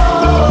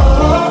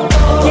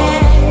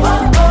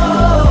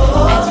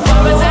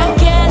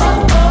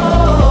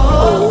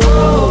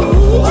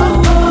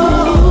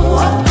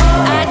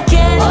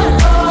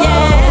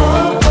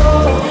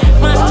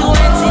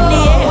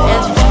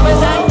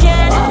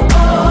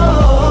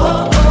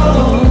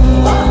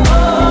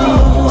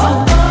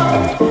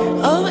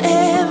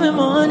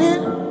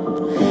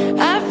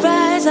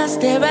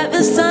 Stare at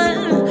the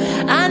sun,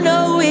 I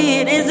know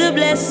it is a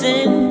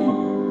blessing.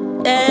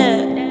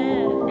 Yeah.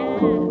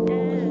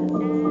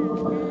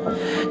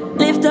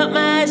 Lift up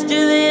my eyes to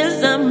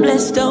this, I'm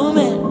blessed, oh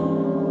man.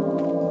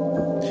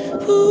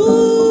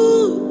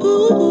 Ooh.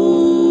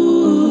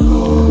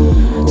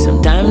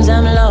 Sometimes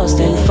I'm lost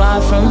and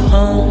far from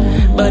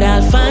home, but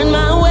I'll find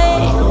my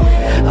way.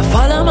 I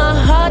follow my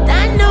heart,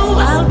 I know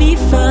I'll be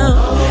found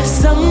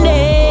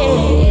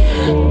someday.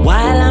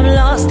 While I'm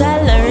lost,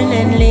 I learn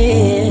and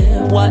live.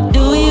 What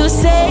do you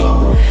say?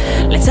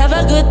 Let's have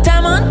a good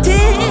time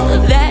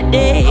until that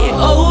day.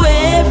 Oh,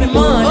 every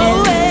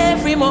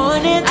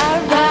morning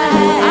I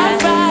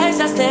rise,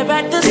 I stare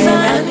at the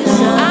sun.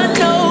 I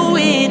know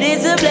it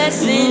is a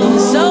blessing.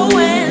 So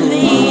when the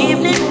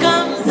evening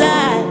comes,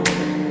 I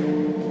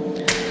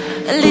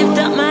lift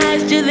up my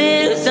eyes to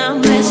this,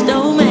 I'm blessed,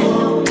 oh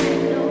man.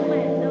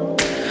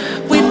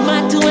 With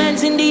my two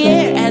hands in the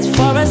air as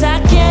far as I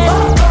can.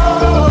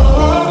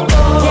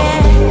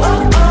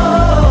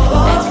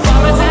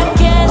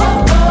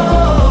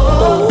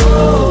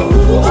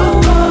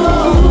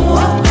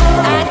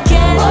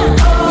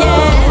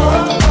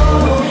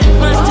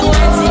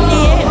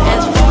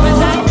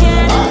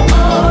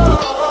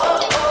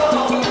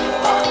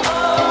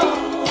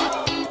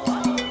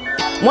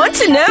 Want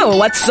to know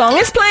what song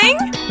is playing?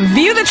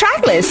 View the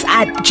track list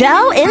at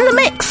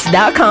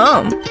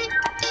gelinthemix.com.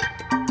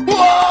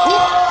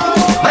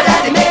 My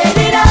daddy made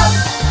it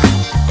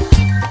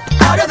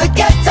out of the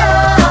ghetto.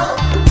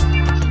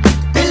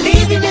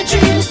 Believe in your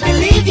dreams,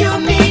 believe you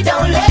and me,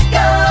 don't let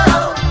go.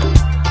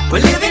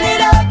 We're living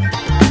it up,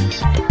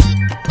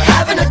 we're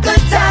having a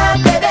good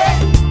time, baby.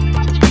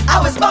 I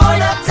was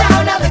born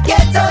uptown, now the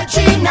ghetto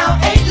dream, now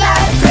ain't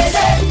life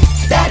crazy.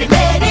 Daddy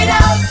made it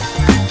out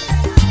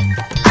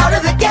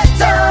of the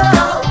ghetto.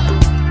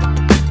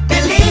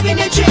 Believe in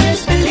your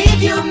dreams, believe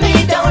you and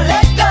me, don't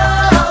let go.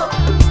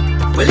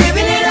 We're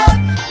living it up,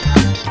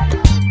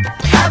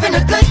 having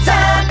a good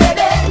time,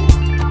 baby.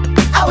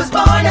 I was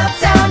born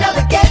uptown, now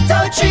the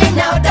ghetto dream,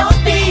 now don't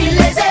be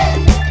lazy.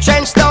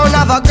 Trenchtown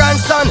have a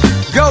grandson,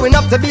 growing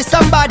up to be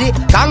somebody.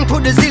 Gang to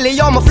the zilly,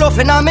 you're my flow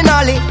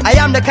phenomenally. I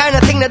am the kind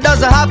of thing that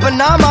doesn't happen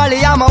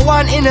normally. I'm a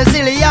one in a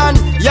zillion.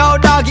 Yo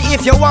doggy,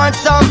 if you want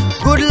some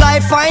good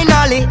life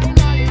finally,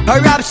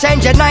 perhaps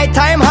change your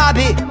nighttime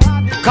hobby.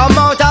 Come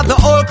out of the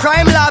old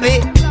crime lobby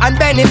and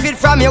benefit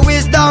from your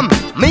wisdom.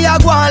 Me a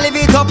go and live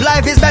it up,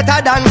 life is better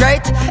than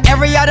great.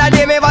 Every other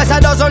day me voice a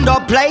dozen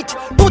dub plate.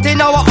 Put in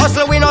our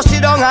hustle, we no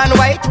sit down and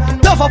wait.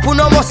 Tough up on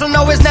no muscle,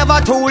 now it's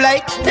never too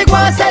late. They go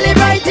and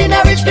celebrate in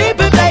a rich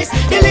people place.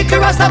 The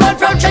liquor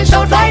Rastaman from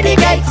Trenchtown fly the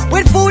gates.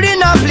 With food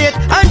in a plate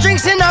and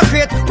drinks in a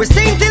crate, we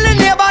sing till the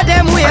neighbor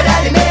them wait. My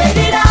daddy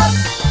made it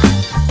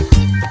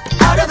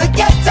out of the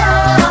ghetto.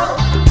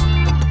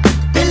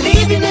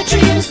 Believe in your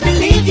dreams,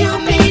 believe you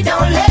and me,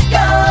 don't let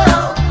go.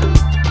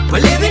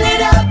 We're living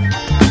it up,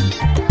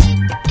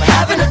 we're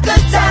having a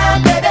good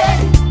time, baby.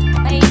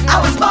 I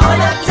was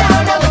born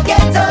uptown, now the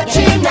ghetto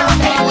dream, now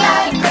ain't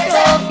life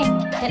crazy.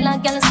 Tell a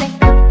girl say,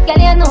 girl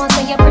you know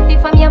say you're pretty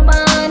from your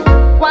band.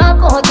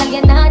 Walk out, girl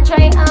you not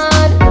try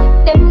hard.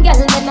 Them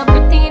girl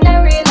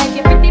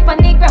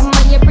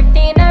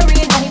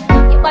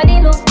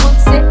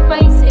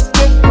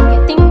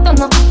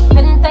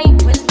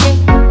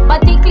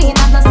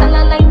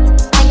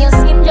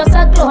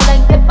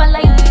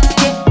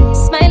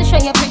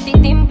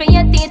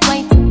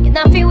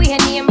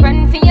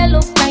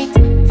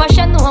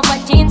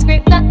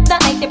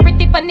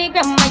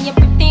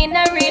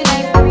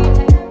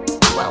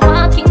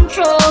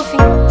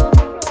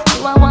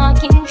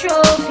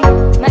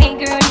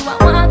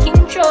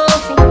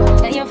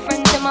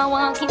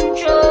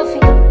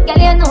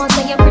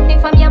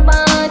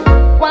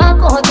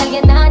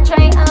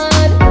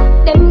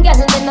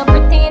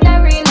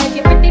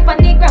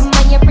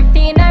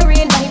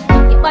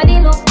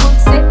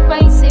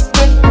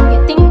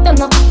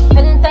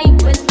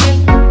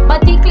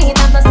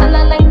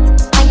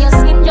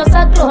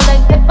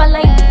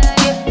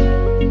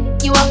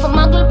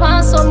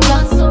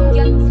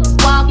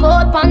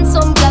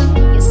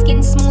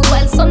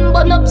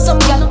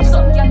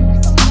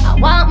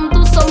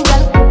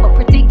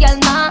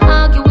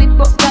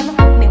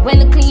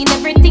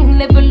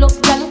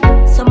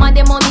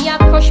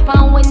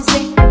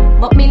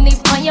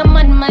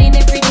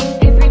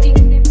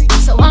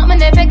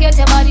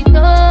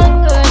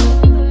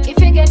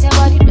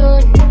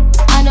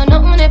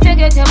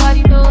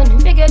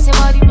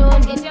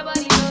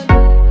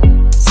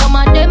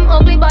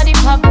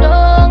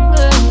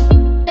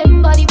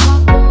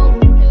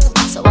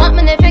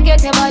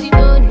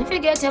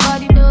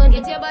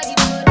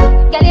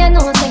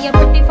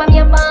from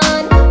your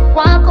band.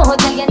 Walk out,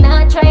 tell you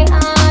not try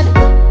hard.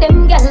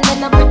 Them girls they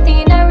not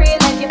pretty in a real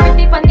life. You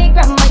pretty on the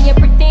gram and you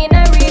pretty in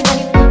a real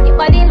life. Your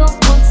body look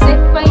good, sit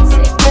right,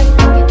 sit right.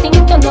 You think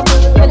done up,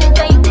 well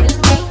tight,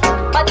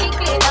 body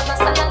clean and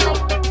masala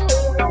like.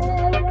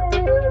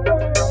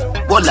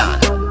 Hold on,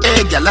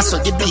 hey girl, I saw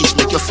the beach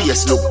make your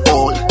face look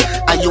old.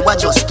 And you are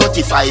just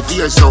 35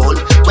 years old.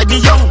 When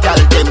the young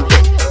girl them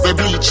get, we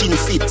bleaching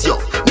fit you,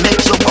 make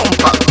your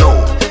bumper blow.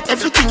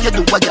 Everything you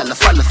do, a girl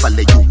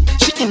follow you.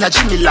 She in a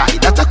Jimmy lie,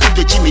 that I could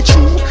be Jimmy Choo.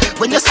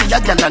 When you see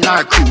a girl on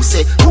our crew,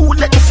 say, who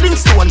let the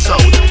Flintstones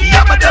out?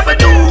 Yabba dabba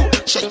do.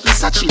 Shake me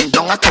searching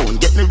down a town,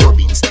 get me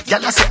rubbings.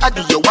 Girl I say, I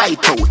do your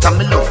white out, and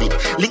me love it.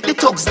 Link the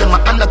thugs, them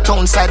on the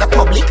town side of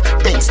public.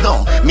 Bends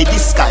down, me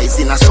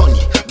disguise in a sunny.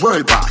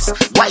 World boss,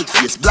 white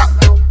face, black.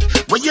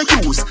 When you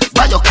use,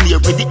 buy your clear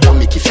with the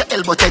omic. If your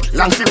elbow take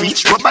long to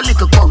reach, rub a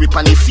little curry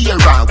pan the fear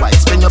and white.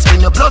 Spend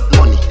your blood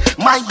money.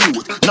 My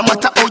youth, no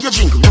matter how you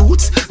drink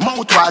roots.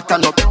 Mouth water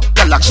no,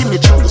 girl like Jimmy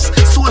Juice.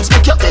 Souls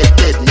make your head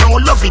dead. No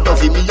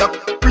lovey-dovey me up.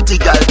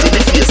 Pretty girl till the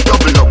face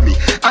double ugly.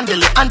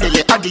 Andele,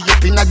 addy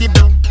up inna the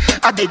bed.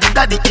 Addy the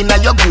daddy inna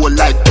your goal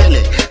like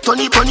Pele.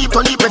 Tony,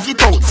 rev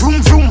it out.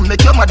 Vroom, vroom,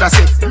 make your mother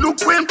say, look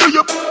when do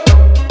you.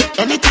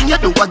 Anything you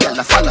do, a girl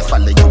a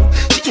follow you.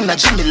 She in a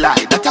Jimmy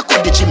lie, that I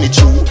call the Jimmy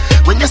Choo.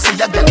 When you see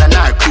a girl on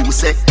our crew,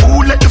 say,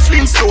 who let the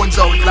Flintstones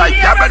out like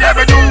yabba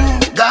dabba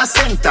do? Got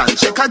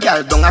sentence, check a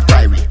girl down a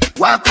prairie.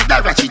 Walk with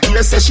a ratchet,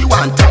 here say she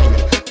want time.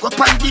 Go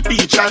on the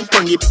beach and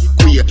turn it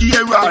queer.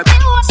 Here are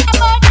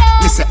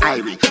Mr.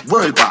 Irie,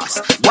 world boss,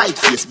 white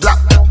face, black.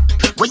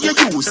 When you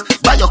use,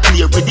 buy your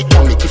clear with the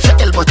comic. If your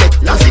elbow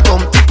take, now you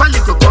come tip a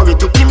little curry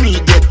to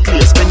immediate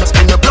clear.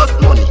 Spend your blood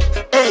money.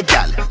 Hey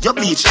gal, your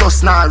bleach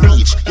just now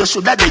reach. You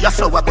should have done your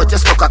flower, but you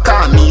stuck a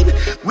car meal.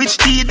 Which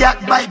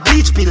idiot buy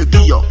bleach pill do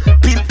you?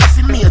 Pimp a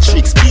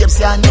matrix, babes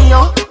ya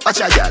neo.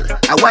 Watch a gal,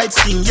 a white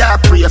skin ya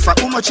pray for.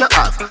 How much you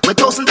have?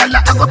 $1,000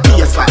 I go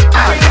pay for.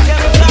 Alright,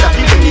 me a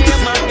big need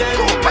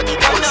go for the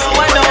gold.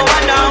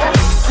 I know.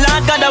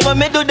 Lord God, when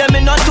me do them,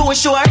 me not too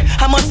sure.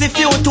 I must see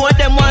few to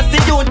them once the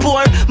dude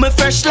poor. Me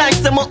fresh like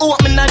some, me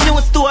open a new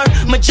store.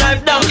 Me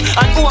drive down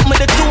and open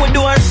the 2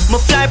 doors.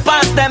 Me fly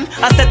past them,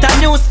 I set a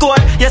new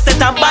score. You set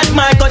a bad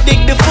mic, go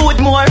dig the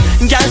food more.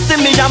 Girl see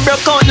me and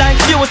broke out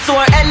like few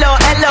sore. Hello.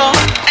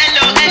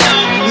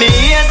 Me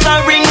ears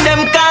a ring,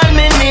 them call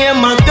me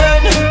name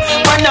again.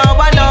 Wanna.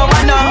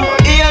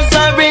 Ears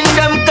a ring,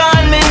 them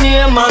call me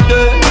name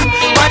again.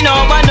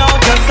 Wanna,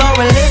 just how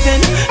we living.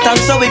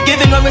 Thanks how we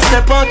giving when we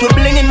step out, we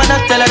blinging, man,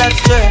 I tell her that's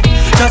straight.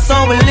 Just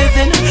how we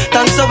living.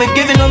 Thanks how we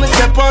giving when we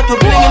step out, we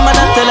blinging, man,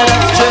 I tell her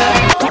that's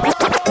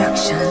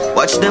straight.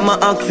 Watch them a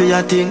act for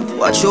your thing.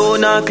 Watch you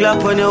not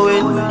clap when you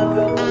win.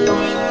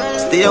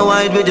 Stay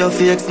wide with your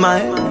fake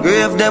smile.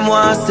 Grave them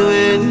wants to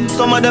win.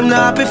 Some of them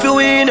not happy for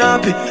we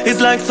happy.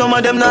 It's like some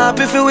of them not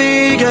happy for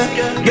we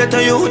get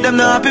a youth, them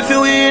not happy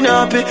for we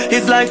happy.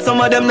 It's like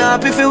some of them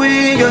not happy for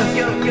we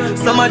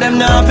some of them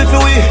not happy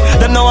for we.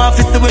 Them no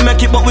office so we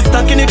make it but we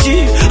stuck in the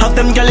G. Have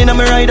them gal in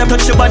my ride I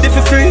touch your body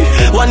for free.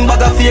 One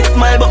bag of fake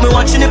smile but me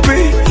watching it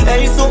pre.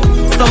 Hey so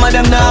some of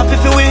them not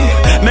happy for we.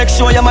 Make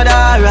sure your mother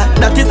alright,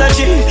 that is a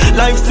G.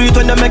 Life sweet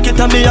when they make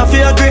it and me have to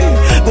agree.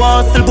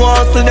 Go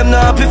hustle, them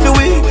not happy for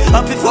we.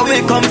 Happy for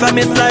we come from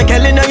it's like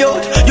hell in a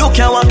youth. You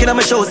can't walk in on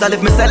my shows, I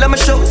live me sell on my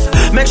shows.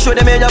 Make sure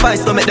they hear your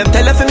voice, don't make them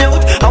tell if I'm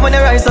mute. And when they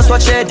rise, I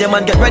swatch head, them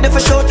and get ready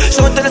for shoot.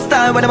 Show to the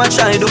style when I'm a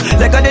try do.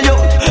 Like on the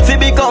youth, fi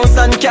big house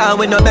and car,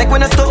 we no beg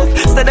when I stove.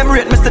 Say them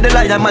rate me, say the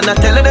lie, man, I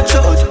tell her the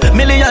truth.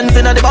 Millions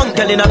in the bank,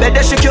 girl in a bed,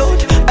 they she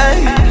cute.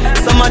 Hey,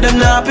 some of them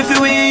not happy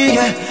for we,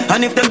 yeah.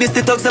 And if them this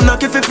the thugs, them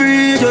not if for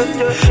free,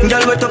 yeah.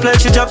 Girl wet up like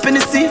she drop in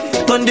the sea.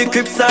 Turn the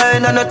crib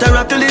sign and not a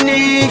rap till the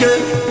knee, yeah.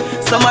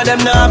 Some of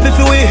them not happy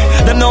for we.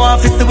 Them no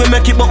office so we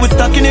make it but we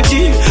stuck in the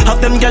G.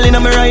 Have them gal in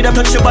my ride I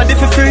touch your body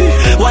for free.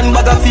 One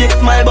bag of fake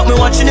smile but me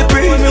watching it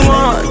pre. Me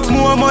want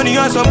more money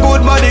and some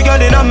good body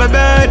gal in my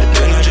bed.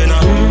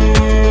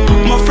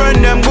 My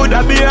friend them good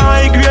I be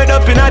high grade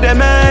up in a them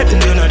head.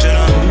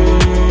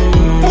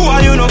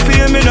 Why you no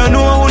feel me no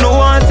know who no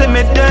want see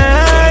me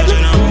dead.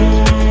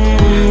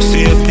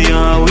 Safety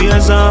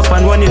always off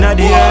and one in a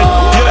the head.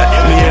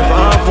 Yeah, me have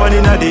half one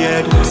in a the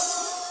head.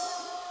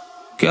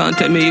 Can't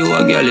tell me you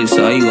a girl is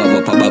so you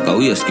have up a back a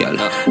waist girl.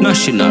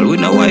 National, we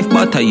no wife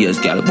but a years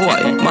girl.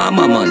 Boy,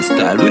 mama man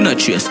style, we no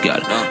chase girl.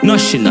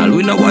 National,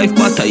 we no wife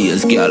but a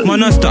years girl.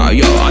 Man a star,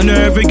 yo, and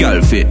every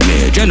girl fit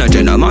me.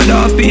 Jenna, man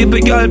half people,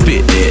 girl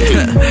fit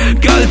me.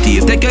 Girl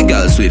thief, take a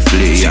girl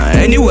swiftly.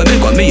 Anyway, me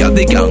got me have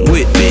the gang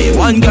with me.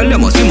 One girl, they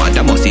must see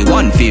matter, must see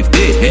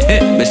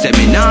 150. Me say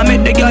me nah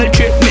make the girl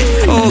trip me.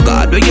 Oh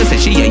God, when you say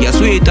she ain't your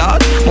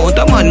sweetheart, mount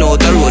a man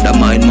out the road, a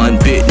mind man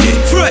pitney.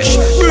 Fresh,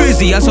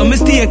 breezy, and some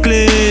mistake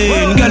clean.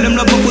 Girl, them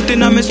love my foot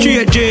in my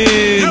straight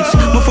jeans.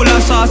 Me full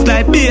of sauce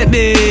like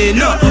baby.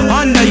 No,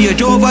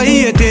 underage over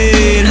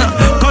 18.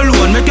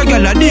 Cologne make a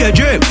girl a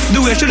daydream. The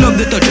way she love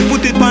the touch, she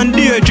put it on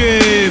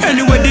daydream.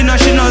 Anyway, the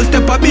national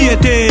step a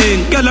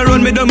beating. Girl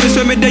around me, don't me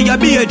say me they a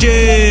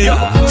beijing.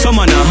 Some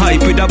man a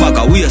hype with a bag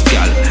of waist,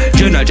 girl.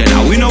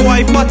 Jenna, we no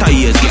wife but a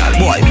years, girl.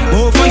 Boy,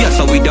 oh for yes,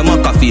 so with them a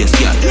coffee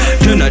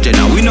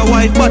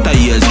wife but a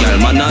years, girl.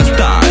 Man a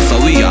star,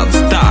 so we have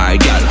star,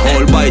 girl.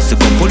 Whole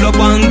bicycle pull up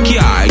and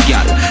car,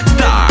 girl.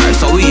 Star,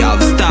 so we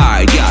have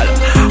star, girl.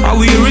 And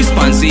we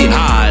responsive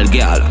all,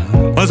 girl.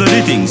 As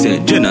the thing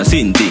said, Jenna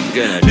sin thing.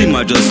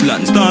 Lima just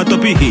land, start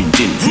up a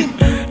engine.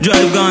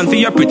 Drive gone for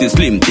your pretty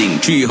slim thing.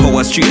 3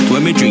 hours straight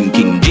when me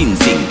drinking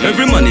ginseng.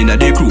 Every man in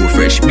the crew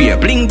fresh beer,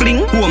 bling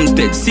bling.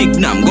 Homestead,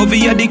 Signam, go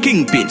via the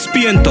kingpin.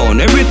 Spain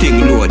town,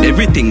 everything load,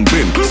 everything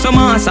brim. Some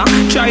asa,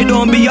 try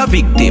don't be a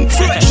victim.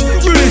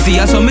 Breezy,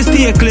 I saw me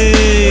stay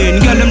clean.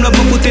 Girl, them love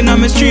me putting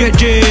on me straight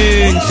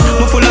jeans.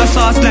 Me full of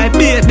sauce like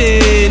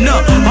baby. No,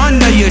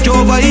 underage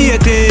over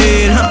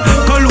 18.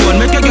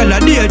 Cologne, make a girl a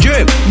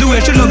daydream. The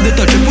way she love the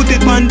touch, she put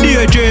it on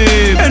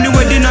daydream.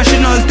 Anyway, the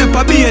national step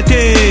a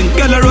beating.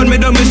 Girl around me,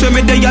 don't miss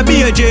me, they a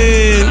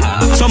beijing.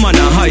 Some man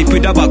a hype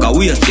with a bag of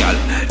waist, girl.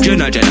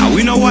 Jenna,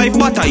 we no wife,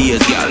 but a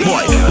years, girl.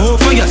 Boy, oh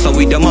fire, so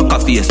with the maca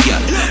face,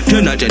 girl.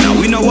 Jenna,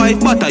 we no wife,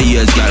 but a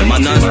years, girl.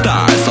 Man a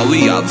star, so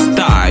we have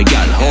star,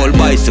 girl. Whole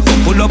bicycle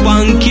pull up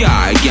and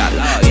car, girl.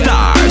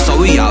 Star, so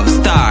we have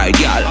star,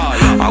 girl.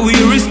 And we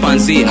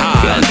responsive,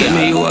 girl. Tell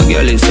me you a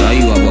girl, so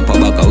you have a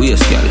bag of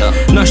waist, girl.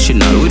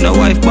 National, we no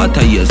wife, but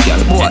a years,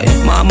 girl. Boy,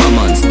 mama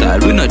man style,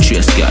 we no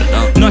trace, girl.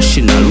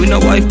 National, we no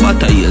wife,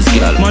 but a years,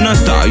 girl. Man a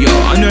star, yo,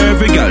 and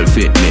every girl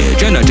fit me.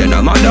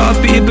 Jenna, mother of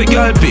people,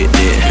 girl fit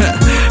me.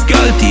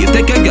 Girl thief,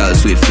 take a girl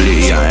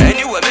swiftly. Yeah.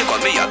 Anyway,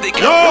 make me have the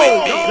girl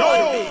with me.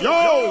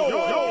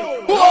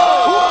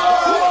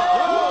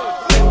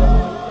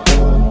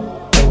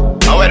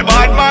 How the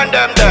bad man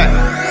them there?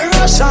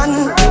 Russian.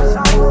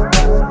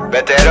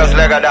 Better just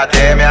like that,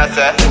 hear me I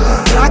say.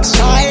 Black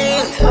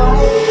soil.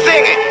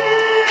 Sing it.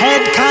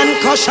 Head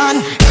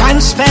concussion, can't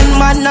spend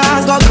man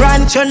now go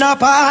grant you no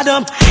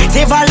pardon.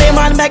 The valley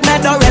man make me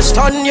the rest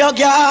on your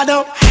guard.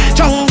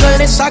 Jungle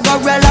is a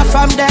gorilla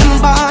from them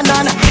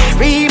banan.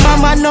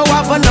 Rima man no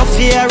have no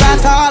fear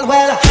at all.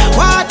 Well,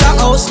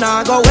 Waterhouse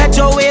now go wet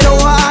you with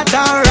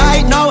water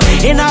right now.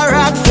 In a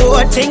rock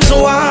for things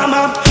warm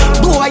up.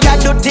 Boy, I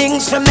do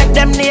things to make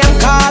them name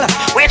call.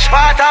 Which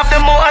part of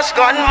the most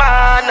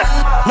gunman?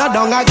 No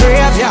down a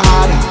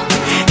graveyard,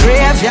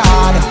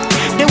 graveyard.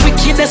 The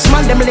wickedest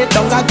man, them lay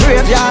down a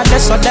graveyard. They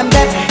saw them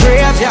dead,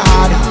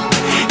 graveyard,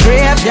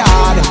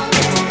 graveyard.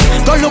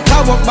 Go look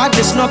at what bad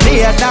this no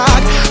be a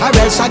dog. Or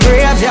else a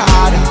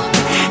graveyard,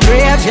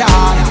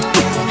 graveyard.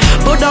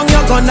 Put down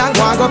your gun and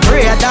go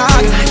pray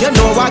dog. You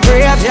know a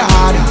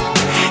graveyard,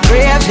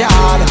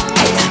 graveyard.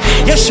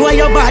 You show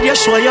your bad, you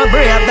show your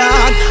brave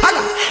dog.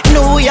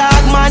 New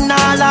York man,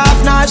 nah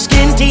laugh, nah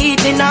skin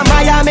teeth in a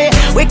Miami.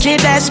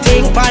 Wickedest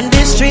thing on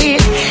the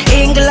street.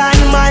 England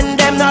man,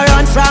 them no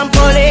run from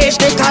police.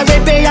 The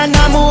Caribbean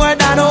no more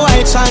than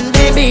whites on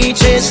the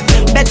beaches.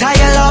 Better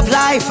you love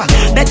life,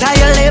 better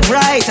you live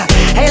right.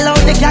 Hail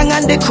out the gang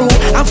and the crew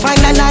and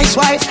find a nice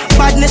wife.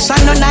 Badness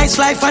and no nice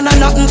life and no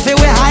nothing for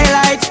we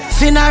highlight.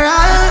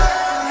 Funeral,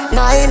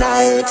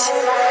 night,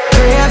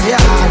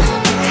 graveyard,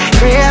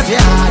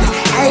 graveyard.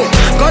 Hey,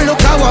 go look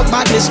at what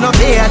badness no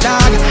be a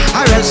dog.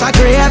 Or else a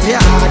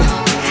graveyard,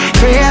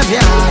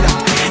 graveyard.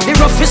 The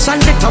roughest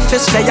and the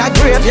toughest they a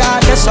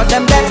graveyard. They saw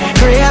them dead,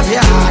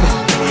 graveyard,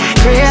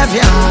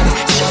 graveyard.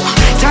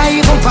 Can't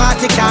even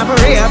party, can't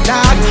rave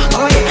dog.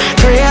 Oh yeah,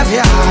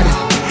 graveyard,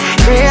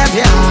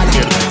 graveyard.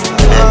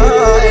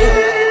 Oh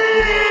yeah.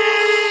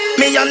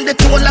 Me on the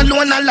toll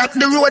alone, I lock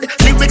the road.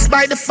 Lyrics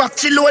by the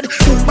factory load.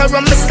 Uber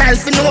on my style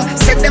for no.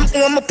 Set them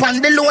home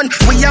upon the loan.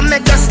 We are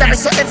mega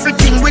stars, so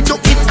everything we do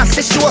it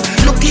after show.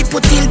 Looky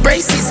put in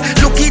braces.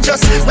 Looky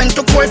just went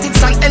to court. It's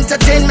an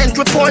entertainment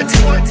report.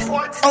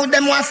 How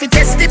them want to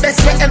test the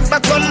best we ever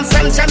come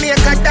from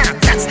Jamaica.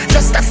 That's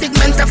just a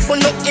figment of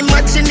fun, no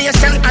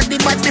imagination. I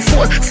did bad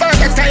before. For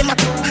the time,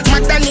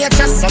 Mother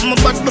Nature, some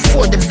but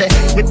before the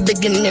very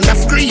beginning of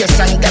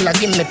creation. Gala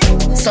give me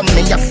some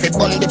me have to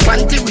bun the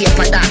panty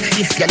raper that.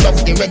 If you love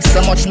the red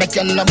so much, make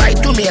you no buy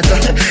tomato.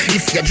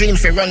 If you dream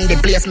for run the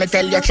place, me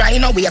tell you try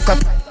no wake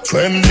up.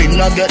 Trembling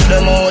no get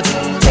them out,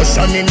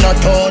 caution in no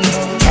tons.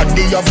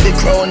 Caddy of the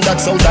crown,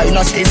 that's how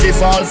dynasties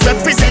evolve.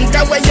 Represent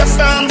where you're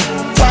from.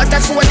 Water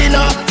for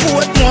dinner,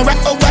 put more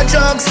at our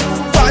jugs.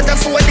 Water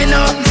for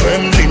dinner.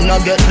 Trembling no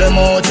get them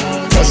out,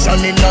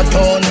 caution in no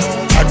tons.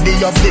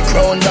 Caddy of the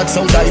crown, that's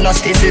how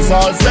dynasties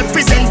evolve.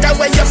 Represent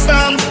where you're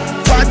from.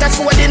 Water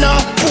for dinner,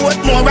 put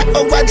more at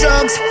our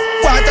jugs.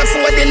 Water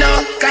for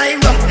dinner,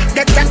 Cairo,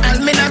 get the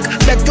almanac.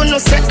 Bet to no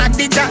say I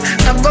did that.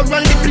 I go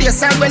run the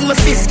place and when me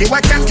 50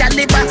 watt a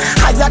caliber.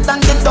 Higher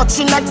than the Dutch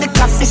in at the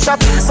coffee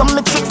shop. Some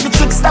me trick the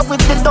trickster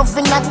with the dove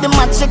in at the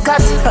magic hat.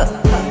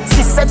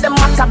 She said them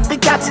a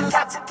copycat.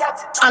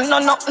 I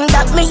know nothing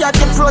that me at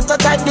the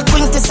prototype. The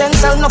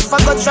quintessential, no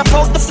forgot drop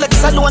out the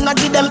flex alone. I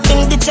give them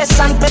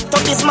indigestion. Pet to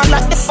this man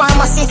at the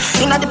pharmacy.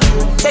 In the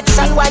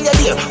section while you're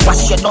there.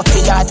 Wash your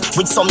dirty yard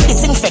with some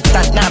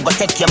disinfectant. Now go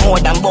take you more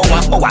than about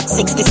 1 hour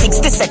 60 seconds.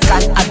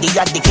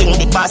 At the king,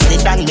 the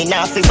bastard, and me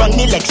now fi run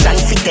election.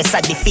 Fittest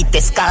at the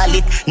fittest, call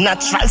it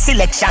natural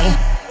selection.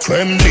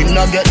 Kremlin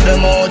I get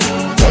them out,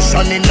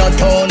 Russian in a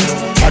town.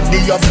 Caddy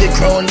of the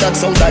crown,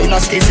 that's how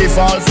dynasties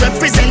evolve.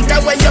 Represent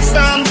where you're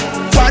from.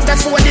 Water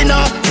for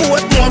dinner,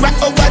 put more at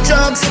our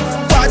drugs.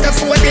 Water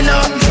for dinner.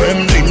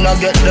 Kremlin I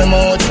get them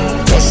out,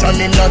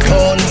 Russian in a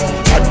town.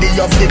 Caddy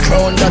of the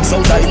crown, that's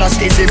how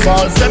dynasties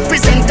evolve.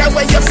 Represent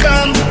where you're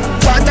from.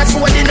 Water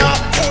for dinner,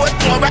 put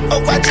more at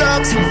our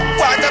drugs.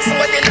 Water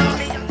for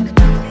dinner.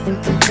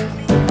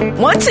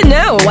 Want to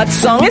know what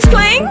song is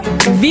playing?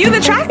 View the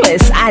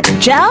tracklist at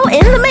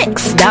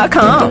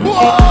gelinthemix.com.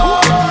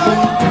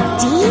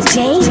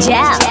 DJ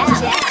Gel.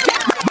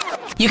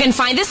 You can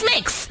find this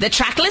mix, the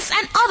tracklist,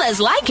 and others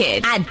like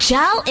it at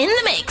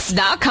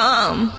gelinthemix.com.